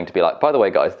natural thing to be like, by the way,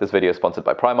 guys, this video is sponsored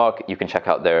by Primark. You can check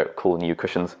out their cool new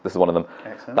cushions. This is one of them.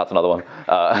 Excellent. That's another one.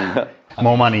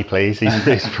 More money, please.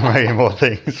 He's promoting more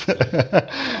things. So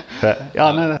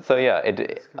yeah,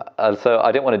 so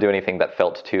I didn't want to do anything that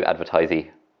felt too advertisey.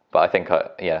 But I think,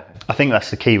 I think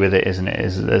that's the key with it, isn't it?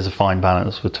 Is there's a fine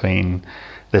balance between,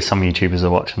 there's some YouTubers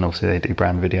that watch and obviously they do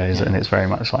brand videos, and it's very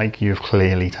much like, you've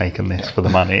clearly taken this for the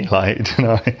money, like, you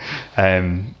know.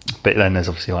 But then there's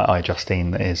obviously like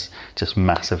iJustine that is just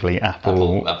massively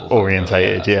Apple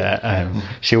orientated.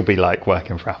 She'll be like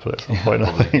working for Apple at some point,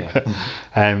 I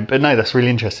think. But no, that's really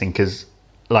interesting, because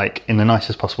like in the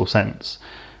nicest possible sense,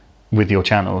 with your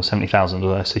channel, 70,000,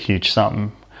 that's a huge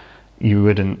sum. You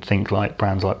wouldn't think like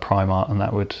brands like Primark and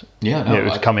that would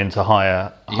come into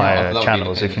higher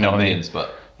channels, if you know what I mean.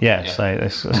 But so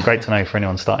it's great to know for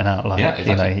anyone starting out. Like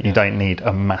exactly. You don't need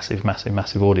a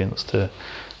massive audience to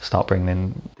start bringing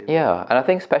in. Yeah, and I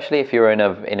think especially if you're in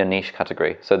a niche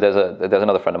category. So there's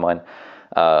another friend of mine,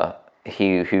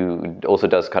 who also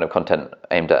does kind of content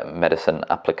aimed at medicine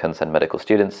applicants and medical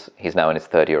students. He's now in his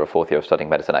third year or fourth year of studying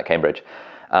medicine at Cambridge.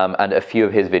 And a few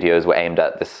of his videos were aimed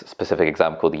at this specific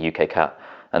exam called the UK Cat.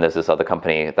 And there's this other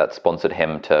company that sponsored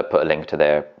him to put a link to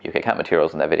their UK Cat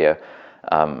materials in their video,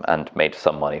 and made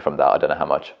some money from that. I don't know how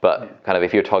much. But kind of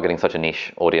if you're targeting such a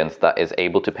niche audience that is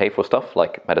able to pay for stuff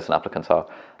like medicine applicants are,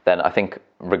 then I think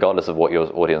regardless of what your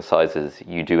audience size is,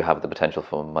 you do have the potential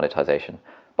for monetization.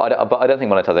 But I don't think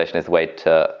monetization is the way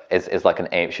is like an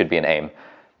aim, should be an aim,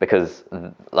 because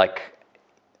like,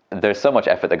 there's so much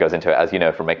effort that goes into it, as you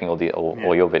know, from making all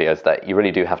your videos, that you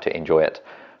really do have to enjoy it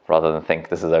rather than think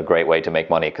this is a great way to make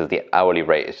money, because the hourly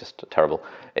rate is just terrible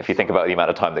if you think about the amount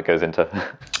of time that goes into.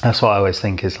 That's what I always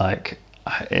think is like,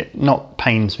 it not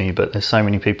pains me, but there's so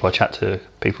many people I chat to,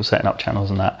 people setting up channels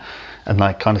and that, and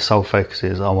like kind of sole focus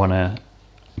is I want to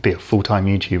be a full-time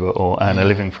YouTuber or earn a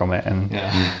living from it, and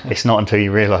it's not until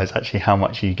you realise actually how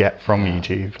much you get from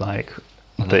YouTube, like,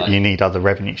 that you need other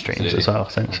revenue streams as well,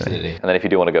 essentially. Absolutely. And then if you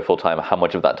do want to go full time, how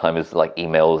much of that time is like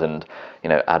emails and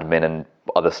admin and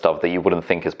other stuff that you wouldn't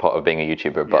think is part of being a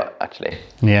YouTuber, but actually.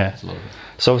 Yeah.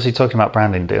 So obviously talking about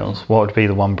branding deals, what would be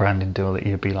the one branding deal that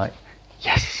you'd be like,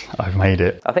 yes, I've made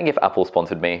it? I think if Apple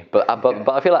sponsored me, but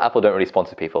I feel like Apple don't really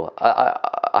sponsor people.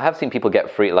 I have seen people get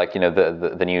free, like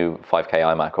the new 5K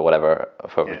iMac or whatever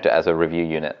as a review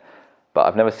unit, but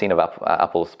I've never seen of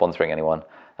Apple sponsoring anyone.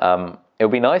 It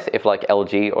would be nice if like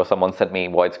LG or someone sent me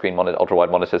widescreen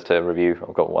ultra-wide monitors to review.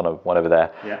 I've got one over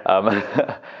there.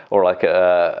 Yeah. Or like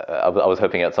I was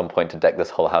hoping at some point to deck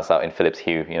this whole house out in Philips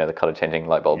Hue, the color-changing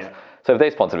light bulbs. Yeah. So if they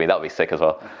sponsored me, that would be sick as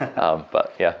well.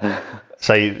 But yeah.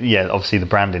 So yeah, obviously the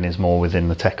branding is more within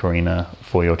the tech arena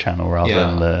for your channel rather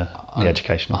than the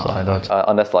educational side.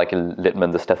 Unless like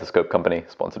Littman, the stethoscope company,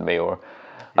 sponsored me, or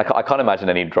I can't imagine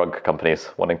any drug companies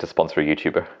wanting to sponsor a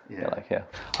YouTuber.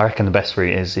 I reckon the best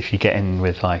route is if you get in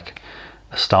with like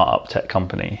a startup tech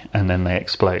company and then they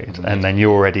explode and then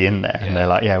you're already in there and they're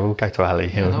like, yeah, we'll go to Ali.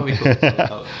 Yeah, that would be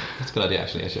cool. That's a good idea,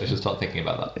 actually. I should start thinking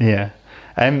about that. Yeah.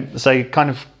 So kind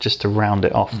of just to round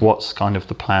it off, what's kind of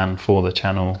the plan for the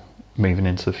channel moving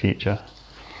into the future?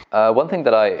 One thing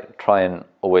that I try and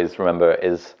always remember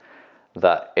is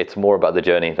that it's more about the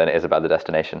journey than it is about the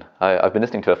destination. I've been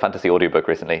listening to a fantasy audiobook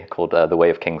recently called The Way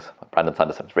of Kings, Brandon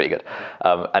Sanderson. It's really good.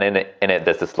 And in it,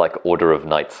 there's this like order of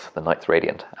knights, the Knights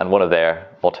Radiant. And one of their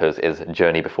mottos is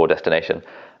journey before destination.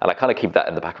 And I kind of keep that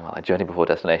in the back of my mind, journey before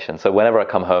destination. So whenever I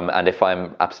come home, and if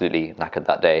I'm absolutely knackered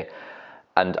that day,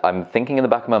 and I'm thinking in the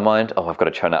back of my mind, oh, I've got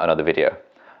to churn out another video,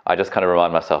 I just kind of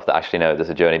remind myself that actually, no, there's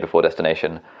a journey before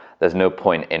destination. There's no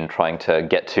point in trying to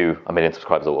get to 1 million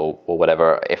subscribers or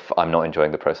whatever if I'm not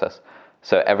enjoying the process.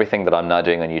 So everything that I'm now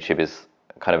doing on YouTube is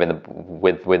kind of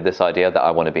with this idea that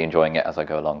I want to be enjoying it as I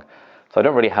go along. So I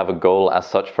don't really have a goal as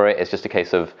such for it. It's just a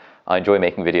case of I enjoy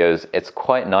making videos. It's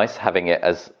quite nice having it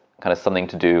as kind of something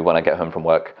to do when I get home from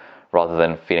work, rather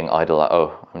than feeling idle, like,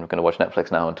 oh, I'm going to watch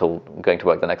Netflix now until going to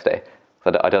work the next day.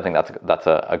 So I don't think that's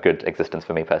a good existence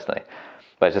for me personally.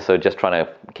 But it's just trying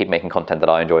to keep making content that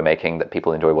I enjoy making, that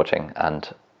people enjoy watching, and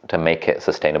to make it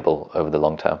sustainable over the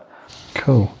long term.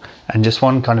 Cool. And just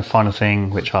one kind of final thing,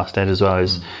 which I asked Ed as well,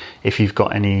 is if you've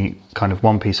got any kind of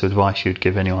one piece of advice you'd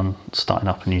give anyone starting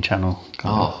up a new channel.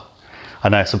 I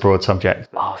know it's a broad subject.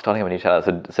 Starting up a new channel.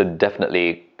 So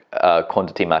definitely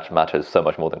quantity matters so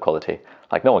much more than quality.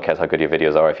 Like, no one cares how good your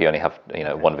videos are if you only have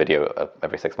one video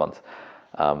every 6 months.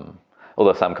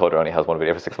 Although Sam Calder only has one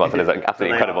video every 6 months and is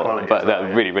absolutely incredible, but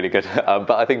they're really, really good.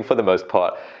 But I think for the most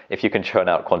part, if you can churn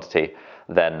out quantity,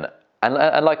 then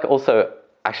and like also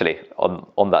actually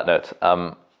on that note,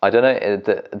 I don't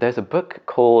know. There's a book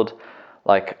called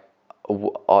like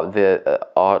the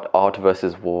art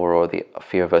versus war, or the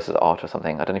fear versus art, or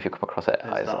something. I don't know if you come across it.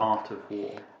 There's the Art of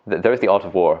War. There is the Art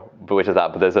of War, which is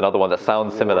that. But there's another one that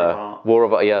sounds similar. War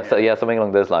of Art. So something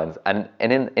along those lines. And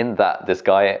in that, this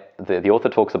guy, the author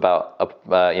talks about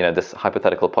this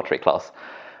hypothetical pottery class,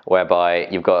 whereby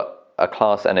you've got a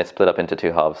class and it's split up into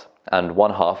two halves. And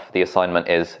one half, the assignment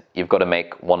is you've got to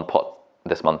make one pot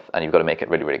this month, and you've got to make it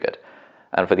really, really good.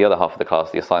 And for the other half of the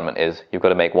class, the assignment is you've got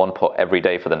to make one pot every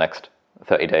day for the next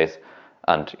 30 days,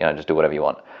 and just do whatever you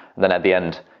want. And then at the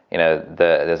end,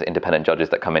 there's independent judges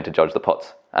that come in to judge the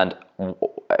pots, and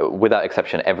without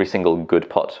exception, every single good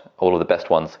pot, all of the best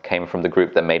ones, came from the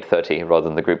group that made 30 rather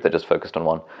than the group that just focused on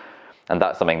one. And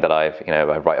that's something that I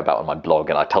write about on my blog,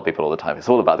 and I tell people all the time. It's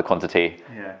all about the quantity.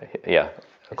 Yeah.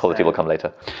 Quality will come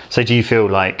later. So do you feel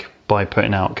like by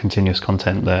putting out continuous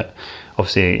content that,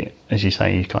 obviously, as you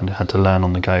say, you kind of had to learn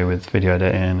on the go with video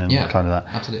editing and kind of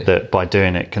that, absolutely. That by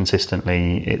doing it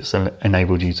consistently, it's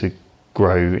enabled you to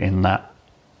grow in that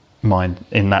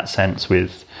sense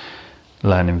with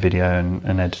learning video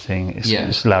and editing?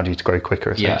 It's allowed you to grow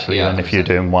quicker essentially than if you're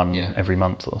doing one every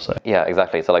month or so. Yeah,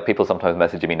 exactly. So like people sometimes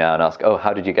message me now and ask, oh,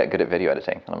 how did you get good at video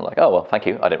editing? And I'm like, oh, well, thank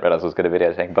you. I didn't realize I was good at video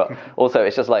editing. But also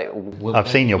it's just like... I've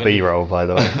seen your B-roll, by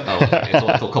the way.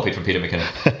 It's all copied from Peter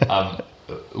McKinnon.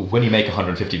 When you make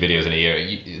 150 videos in a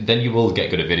year, then you will get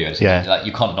good at video editing. Yeah. Like,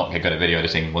 you can't not get good at video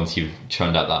editing once you've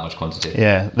churned out that much quantity.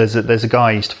 Yeah, there's a guy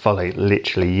I used to follow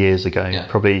literally years ago,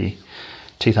 probably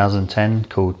 2010,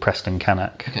 called Preston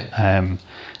Canuck. Okay.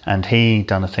 And he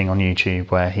done a thing on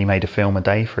YouTube where he made a film a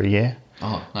day for a year.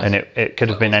 Oh, nice. And it could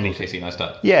have been anything. Tasty, nice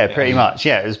stuff. Yeah, pretty much.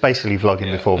 Yeah, it was basically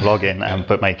vlogging before vlogging,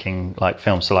 but making like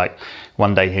films. So like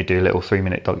one day he'd do a little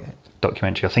 3-minute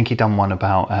documentary. I think he'd done one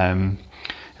about, it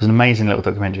was an amazing little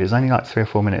documentary. It was only like 3 or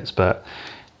 4 minutes, but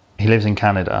he lives in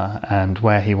Canada, and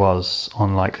where he was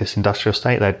on like this industrial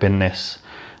estate, there'd been this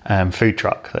food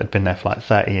truck that had been there for like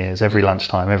 30 years. Every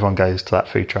lunchtime, everyone goes to that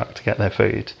food truck to get their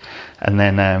food. And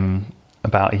then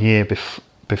about a year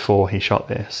before he shot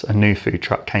this, a new food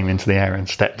truck came into the area and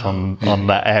stepped on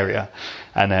that area.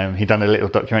 And he'd done a little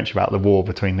documentary about the war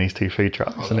between these two food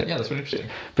trucks. Yeah, that's really interesting.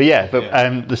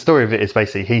 But the story of it is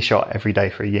basically he shot every day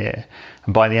for a year.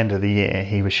 And by the end of the year,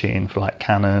 he was shooting for like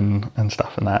Canon and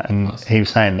stuff and that. And he was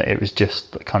saying that it was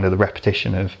just kind of the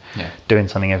repetition of doing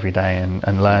something every day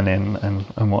and learning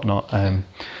and whatnot.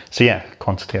 So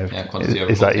quantity over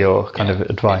is that your kind of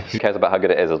advice? Who cares about how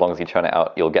good it is? As long as you churn it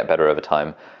out, you'll get better over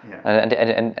time.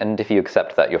 And if you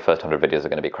accept that your first 100 videos are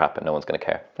going to be crap and no one's going to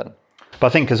care, then... But I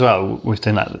think as well, with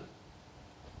doing that,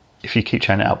 if you keep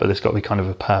churning it out, but there's got to be kind of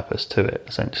a purpose to it,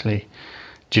 essentially.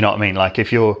 Do you know what I mean? Like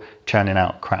if you're churning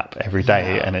out crap every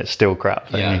day and it's still crap,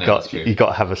 then you've got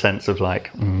to have a sense of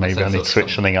like, maybe I need to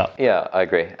switch something up. Yeah, I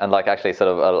agree. And like actually sort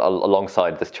of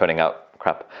alongside this churning out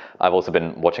crap. I've also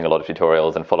been watching a lot of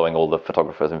tutorials and following all the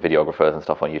photographers and videographers and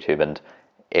stuff on YouTube, and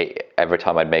every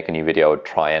time I'd make a new video, I would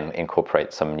try and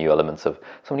incorporate some new elements of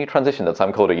some new transition that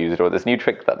Sam Calder used, or this new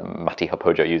trick that Matti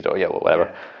Hapojo used, or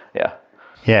whatever. Yeah.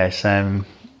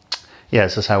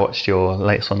 It's just I watched your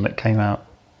latest one that came out.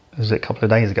 Was it a couple of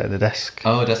days ago? The desk.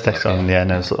 Oh, desk on. Yeah,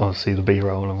 and there's obviously the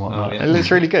B-roll and whatnot. Oh, yeah. It looks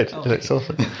really good. It looks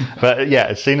awesome. But yeah,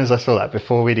 as soon as I saw that,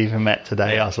 before we'd even met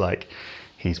today, I was like,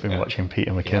 he's been watching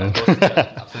Peter McKinnon.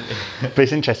 Absolutely. But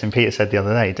it's interesting. Peter said the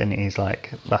other day, didn't he? He's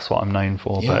like, that's what I'm known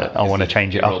for, but I want to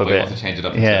change it up a bit.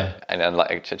 And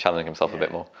like challenging himself a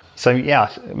bit more. So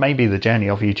maybe the journey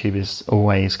of YouTube is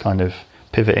always kind of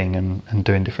pivoting and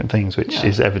doing different things, which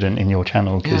is evident in your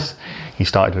channel, because you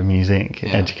started with music,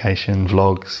 education,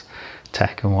 vlogs,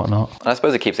 tech and whatnot. And I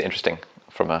suppose it keeps it interesting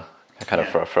from a kind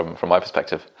of from my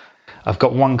perspective. I've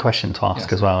got one question to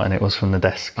ask as well, and it was from the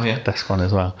desk one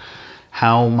as well.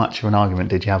 How much of an argument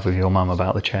did you have with your mum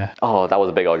about the chair? Oh, that was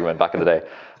a big argument back in the day.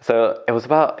 So it was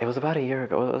about a year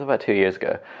ago. It was about 2 years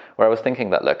ago, where I was thinking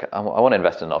that, look, I want to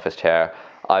invest in an office chair.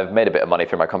 I've made a bit of money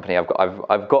through my company. I've got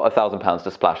 £1,000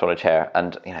 to splash on a chair,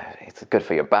 and it's good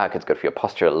for your back. It's good for your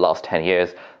posture. It'll last 10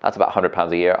 years. That's about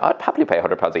 £100 a year. I'd happily pay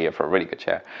 £100 a year for a really good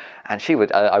chair. And she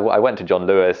would. I went to John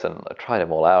Lewis and I tried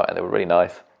them all out, and they were really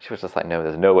nice. She was just like, no,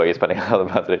 there's no way you're spending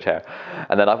 £1,000 on a chair.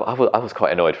 And then I was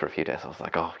quite annoyed for a few days. I was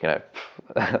like,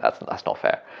 that's not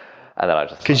fair. And then I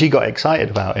just... Because you got excited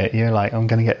about it. You're like, I'm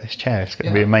going to get this chair. It's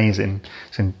going to be amazing.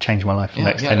 It's going to change my life for the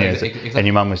next 10 years. Exactly. And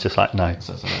your mum was just like, no.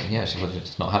 So, she was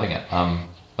just not having it.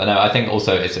 But no, I think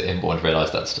also it's important to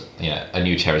realise that a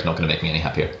new chair is not going to make me any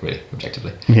happier, really,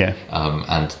 objectively. Yeah.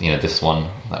 And this one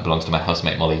that belongs to my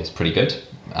housemate Molly is pretty good.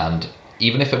 And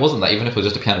even if it wasn't that, even if it was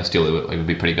just a piano stool, it would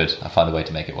be pretty good. I found a way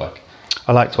to make it work.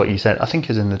 I liked what you said. I think it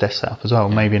was in the desk setup as well.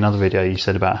 Yeah. Maybe another video you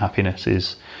said about happiness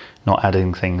is not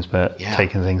adding things, but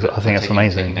taking things. I think that's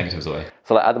amazing. Taking negatives away.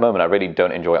 So at the moment, I really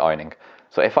don't enjoy ironing.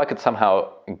 So if I could somehow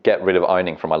get rid of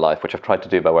ironing from my life, which I've tried to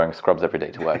do by wearing scrubs every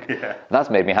day to work, that's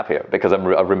made me happier, because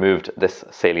I've removed this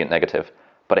salient negative.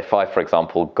 But if I, for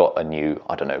example, got a new,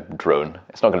 drone,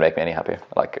 it's not going to make me any happier.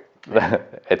 Like,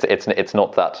 it's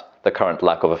not that the current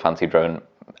lack of a fancy drone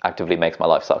actively makes my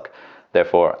life suck.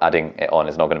 Therefore, adding it on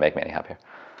is not going to make me any happier.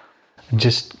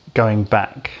 Just going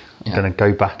back, I'm going to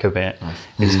go back a bit,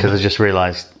 is because I just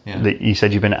realised that you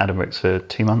said you've been at Addenbrooke's for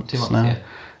 2 months now. Yeah.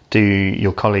 Do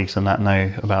your colleagues and that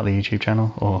know about the YouTube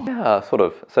channel? Or? Yeah, sort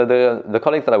of. So the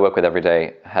colleagues that I work with every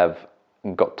day have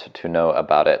got to know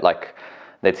about it. Like,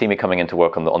 they'd see me coming into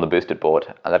work on the boosted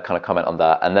board, and they'd kind of comment on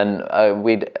that. And then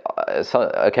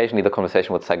occasionally the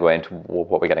conversation would segue into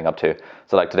what we're getting up to.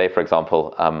 So like today, for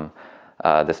example,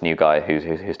 this new guy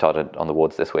who started on the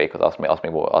wards this week was asked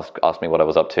me what I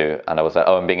was up to, and I was like,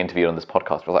 I'm being interviewed on this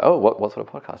podcast. I was like, what sort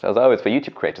of podcast? I was like, it's for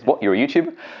YouTube creators. What, you're a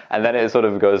YouTuber? And then it sort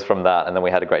of goes from that, and then we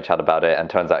had a great chat about it, and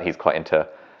turns out he's quite into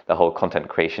the whole content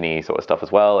creation-y sort of stuff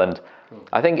as well. And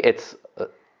I think it's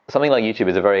something like YouTube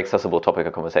is a very accessible topic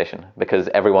of conversation, because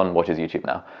everyone watches YouTube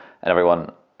now, and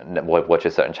everyone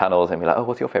watches certain channels, and be like,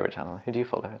 what's your favorite channel? Who do you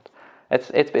follow?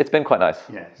 It's been quite nice,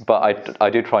 but I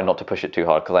do try not to push it too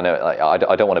hard, because I know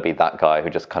I don't want to be that guy who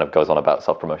just kind of goes on about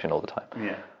self-promotion all the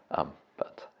time.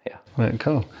 Well,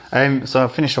 cool. So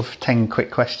I've finished off with 10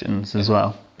 quick questions as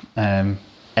well.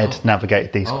 Ed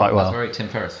navigated these quite well. That's very Tim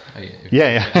Ferriss.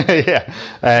 Yeah.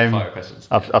 Fire questions.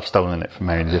 I've stolen it from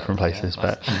many different places,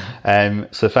 but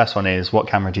so the first one is, what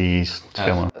camera do you use to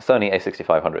film on? Sony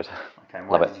A6500. Okay,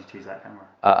 why did you choose that camera?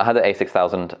 I had the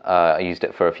A6000. I used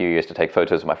it for a few years to take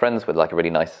photos of my friends with like a really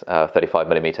nice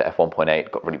 35mm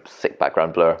f1.8. Got really sick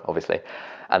background blur, obviously.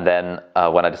 And then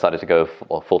when I decided to go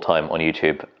full time on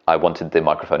YouTube, I wanted the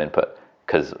microphone input,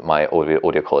 because my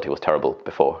audio quality was terrible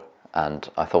before. And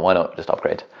I thought, why not just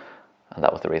upgrade? And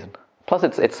that was the reason. Plus,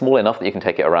 it's small enough that you can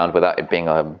take it around without it being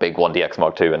a big 1DX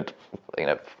Mark II and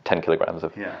 10 kilograms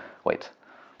of weight.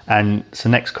 And so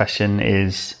next question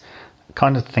is, I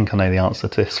kind of think I know the answer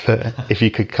to this, but if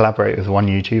you could collaborate with one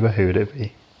YouTuber, who would it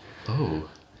be? Oh.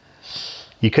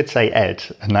 You could say Ed,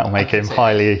 and that will make him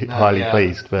highly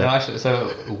pleased. But no, actually,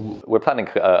 so we're planning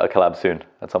a collab soon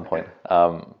at some point,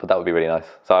 but that would be really nice.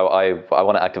 So I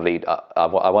want to actively, I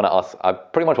want to ask. I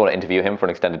pretty much want to interview him for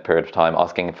an extended period of time,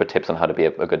 asking him for tips on how to be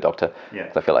a good doctor.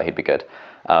 Because I feel like he'd be good.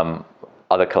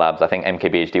 Other collabs, I think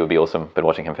MKBHD would be awesome. Been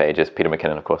watching him for ages. Peter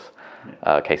McKinnon, of course.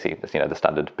 Casey, the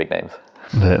standard big names.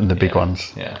 The big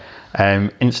ones. Yeah.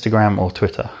 Instagram or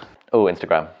Twitter? Oh,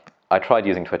 Instagram. I tried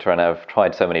using Twitter, and I've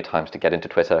tried so many times to get into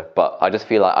Twitter, but I just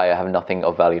feel like I have nothing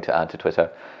of value to add to Twitter.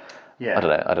 Yeah.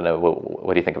 I don't know.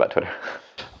 What do you think about Twitter?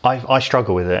 I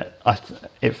struggle with it.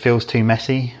 It feels too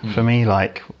messy for me.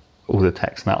 Like, all the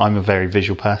text. Now, I'm a very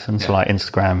visual person, so like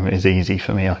Instagram is easy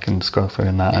for me. I can scroll through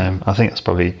in that. I think that's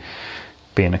probably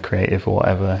being a creative or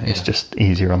whatever. It's just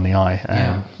easier on the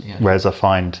eye. Whereas I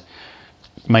find,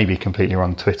 maybe completely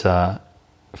wrong, Twitter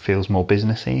feels more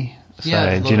businessy.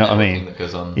 So, do you know what I mean? That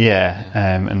goes on.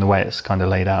 And the way it's kind of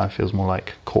laid out, it feels more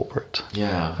like corporate.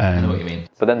 Yeah, I know what you mean.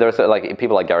 But then there's like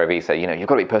people like Gary Vee say, you've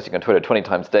got to be posting on Twitter 20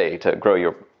 times a day to grow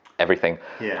your everything.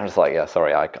 I'm just like,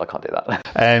 sorry, I can't do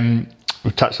that.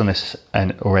 We've touched on this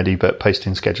already, but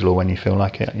posting schedule or when you feel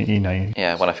like it,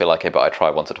 Yeah, when I feel like it, but I try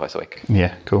once or twice a week.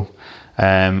 Yeah, cool.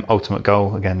 Ultimate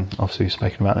goal, again, obviously we've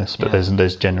spoken about this, but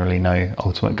there's generally no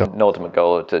ultimate goal. No ultimate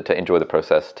goal, to enjoy the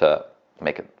process, to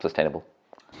make it sustainable.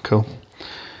 Cool.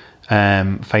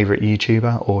 Favourite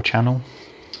YouTuber or channel?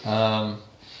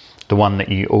 The one that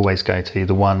you always go to,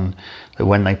 the one that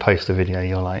when they post a video,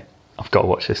 you're like, I've got to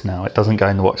watch this now. It doesn't go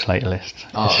in the watch later list.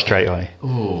 It's straight away.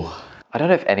 Ooh. I don't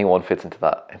know if anyone fits into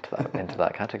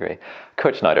that category.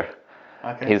 Kurt Schneider.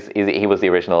 Okay. He was the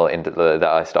original that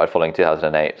I started following in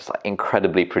 2008. Just like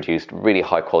incredibly produced, really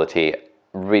high quality,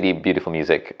 really beautiful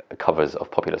music covers of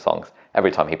popular songs.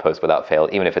 Every time he posts without fail,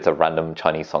 even if it's a random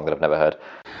Chinese song that I've never heard.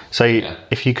 So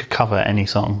if you could cover any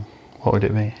song, what would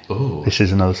it be? Ooh. This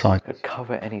is another side. Could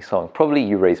cover any song. Probably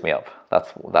You Raise Me Up.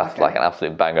 That's like an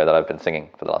absolute banger that I've been singing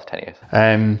for the last 10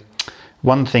 years.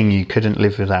 One thing you couldn't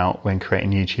live without when creating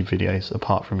YouTube videos,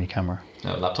 apart from your camera.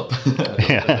 No, laptop.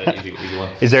 Easy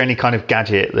one. Is there any kind of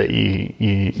gadget that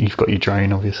you've got your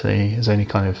drone, obviously? Is there any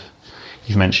kind of,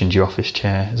 you've mentioned your office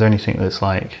chair. Is there anything that's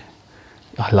like,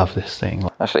 I love this thing?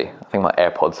 Actually, I think my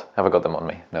AirPods, have I got them on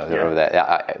me? No, they're over there.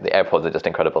 Yeah, the AirPods are just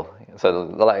incredible. So,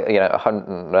 like,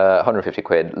 150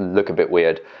 quid, look a bit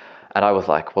weird. And I was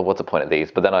like, well, what's the point of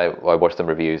these? But then I watched some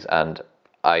reviews and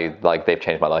they've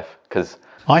changed my life. Because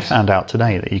I found out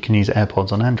today that you can use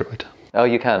AirPods on Android. Oh,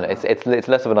 you can. It's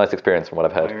less of a nice experience from what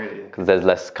I've heard. Because there's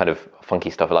less kind of funky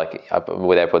stuff. Like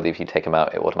with AirPods, if you take them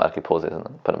out, it automatically pauses, and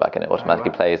then put them back in, it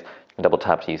automatically plays. You can double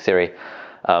tap to use Siri.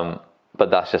 But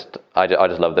that's just, I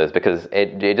just love those because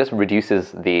it just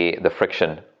reduces the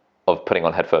friction of putting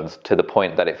on headphones to the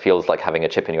point that it feels like having a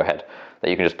chip in your head, that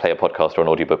you can just play a podcast or an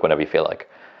audiobook whenever you feel like.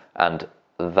 And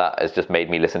that has just made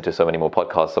me listen to so many more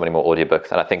podcasts, so many more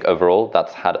audiobooks. And I think overall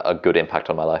that's had a good impact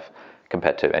on my life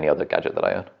compared to any other gadget that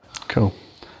I own. Cool.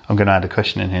 I'm going to add a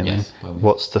question in here then.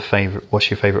 What's your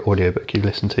favourite audiobook you've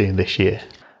listened to this year?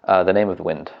 The Name of the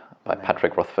Wind by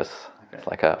Patrick Rothfuss. It's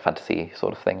like a fantasy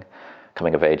sort of thing.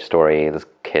 Coming of age story. This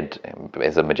kid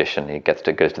is a magician. He goes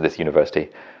to this university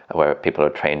where people are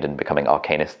trained in becoming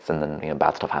arcanists, and then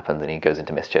bad stuff happens and he goes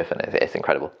into mischief, and it's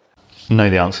incredible. I know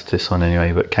the answer to this one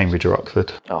anyway, but Cambridge or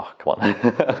Oxford? Oh, come on.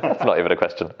 That's not even a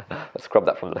question. Let's scrub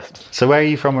that from the list. So where are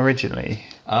you from originally?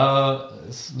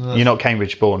 You're not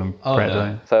Cambridge born and bred,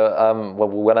 no. So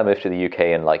when I moved to the UK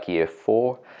in like year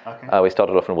 4, we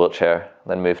started off in Wiltshire,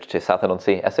 then moved to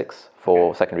Southend-on-Sea, Essex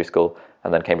for secondary school,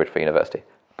 and then Cambridge for university.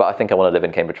 But I think I want to live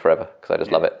in Cambridge forever because I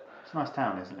just love it. It's a nice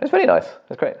town, isn't it? It's really nice.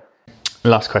 It's great.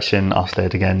 Last question, asked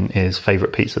Ed again, is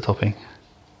favourite pizza topping?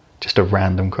 Just a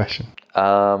random question.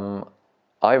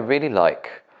 I really like.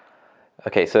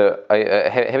 Okay, so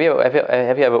have you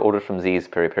ever ordered from Z's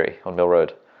Piri Piri on Mill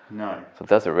Road? No. So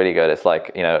those are really good. It's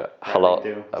like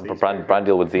halal brand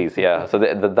deal with Z's. Yeah. So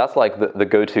that's like the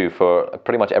go-to for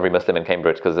pretty much every Muslim in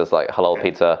Cambridge because it's like halal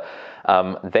pizza.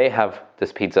 They have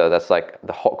this pizza that's like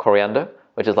the hot coriander,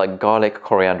 which is like garlic,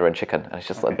 coriander, and chicken, and it's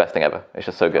just the best thing ever. It's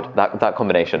just so good. That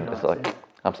combination is like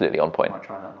absolutely on point. I'll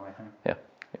try that on the way home. Yeah,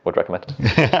 would recommend.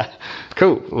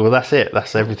 Cool. Well, that's it.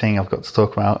 That's everything I've got to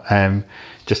talk about.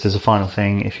 Just as a final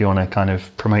thing, if you want to kind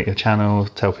of promote your channel,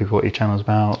 tell people what your channel's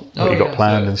about, what you've got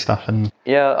planned and stuff. And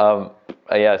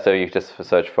so you just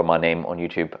search for my name on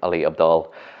YouTube, Ali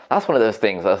Abdaal. That's one of those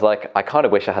things. I was like, I kind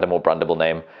of wish I had a more brandable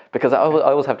name because I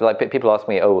always have to, like, people ask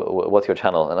me, oh, what's your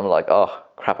channel? And I'm like, oh,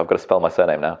 crap, I've got to spell my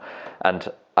surname now.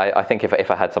 And I think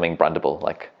if I had something brandable,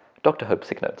 like Dr. Hope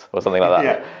Sick Notes or something like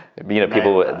that,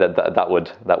 people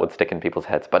that would stick in people's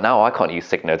heads. But now I can't use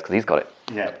Sick Notes because he's got it.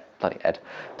 Yeah. Bloody Ed.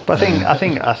 But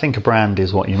I think a brand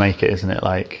is what you make it, isn't it?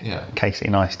 Like Casey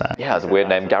Neistat. Yeah, it's a weird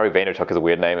name. Gary Vaynerchuk is a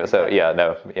weird name. So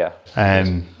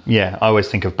I always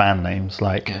think of band names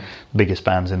like biggest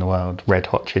bands in the world, Red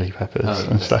Hot Chili Peppers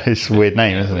and stuff. It's a weird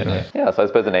name, isn't it? Yeah, so I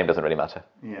suppose the name doesn't really matter.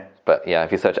 Yeah. But yeah,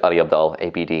 if you search Ali Abdaal,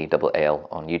 ABDAAL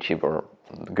on YouTube or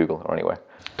Google or anywhere.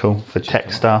 Cool. For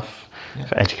tech stuff,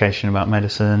 for education about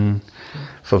medicine,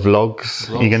 for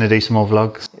vlogs. Are you going to do some more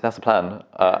vlogs? That's the plan.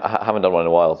 I haven't done one in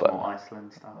a while, but more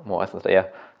Iceland stuff. More Iceland stuff, yeah.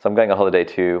 So I'm going on holiday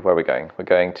to, where are we going? We're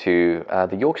going to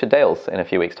the Yorkshire Dales in a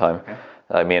few weeks' time.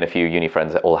 Okay. Me and a few uni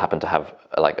friends that all happen to have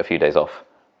like a few days off.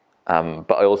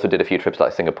 But I also did a few trips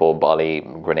like Singapore, Bali,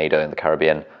 Grenada in the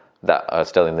Caribbean that are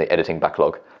still in the editing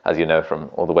backlog, as you know from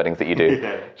all the weddings that you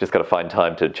do. Just got to find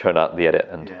time to churn out the edit.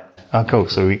 And Oh, cool.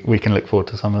 So we can look forward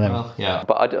to some of them. Well, yeah.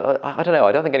 But I don't know.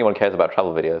 I don't think anyone cares about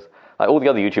travel videos. Like all the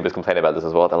other YouTubers complain about this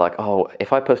as well. They're like, oh,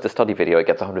 if I post a study video, it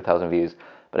gets 100,000 views.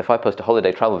 But if I post a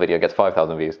holiday travel video, it gets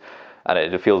 5,000 views. And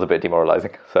it feels a bit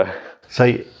demoralizing. So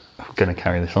I'm going to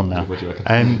carry this on now. What do you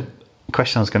reckon?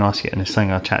 Question I was going to ask you, and it's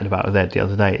something I chatted about with Ed the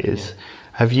other day, is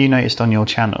have you noticed on your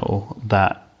channel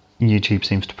that YouTube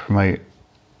seems to promote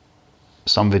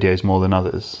some videos more than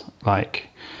others? Like,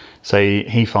 so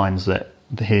he finds that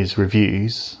his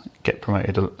reviews get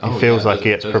promoted. It feels like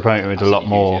it gets promoted a lot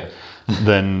more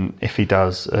than if he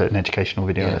does an educational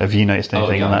video. Yeah. Have you noticed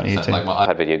anything on that YouTube? Like my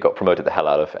iPad video got promoted the hell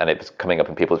out of, and it was coming up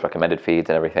in people's recommended feeds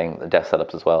and everything, the desk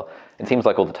setups as well. It seems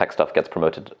like all the tech stuff gets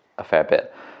promoted a fair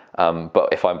bit. But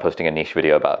if I'm posting a niche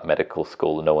video about medical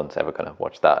school, no one's ever going to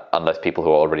watch that unless people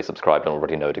who are already subscribed and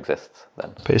already know it exists.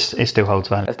 Then But it still holds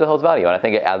value. it still holds value, and I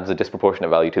think it adds a disproportionate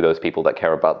value to those people that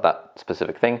care about that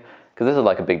specific thing, because this is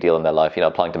like a big deal in their life. You know,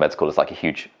 applying to med school is like a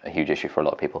huge issue for a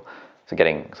lot of people. So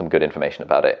getting some good information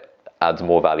about it adds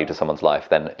more value to someone's life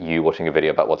than you watching a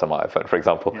video about what's on my iPhone, for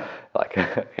example. Like,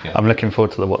 I'm looking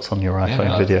forward to the what's on your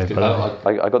iPhone video. By the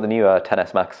way. I got the new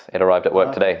 10s Max. It arrived at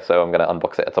work today, so I'm going to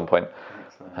unbox it at some point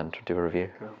and do a review.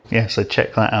 Yeah, so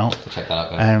check that out. Check that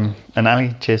out, guys. And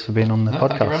Ali, cheers for being on the podcast.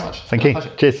 Thank you very much. Thank My you.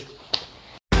 pleasure. Cheers.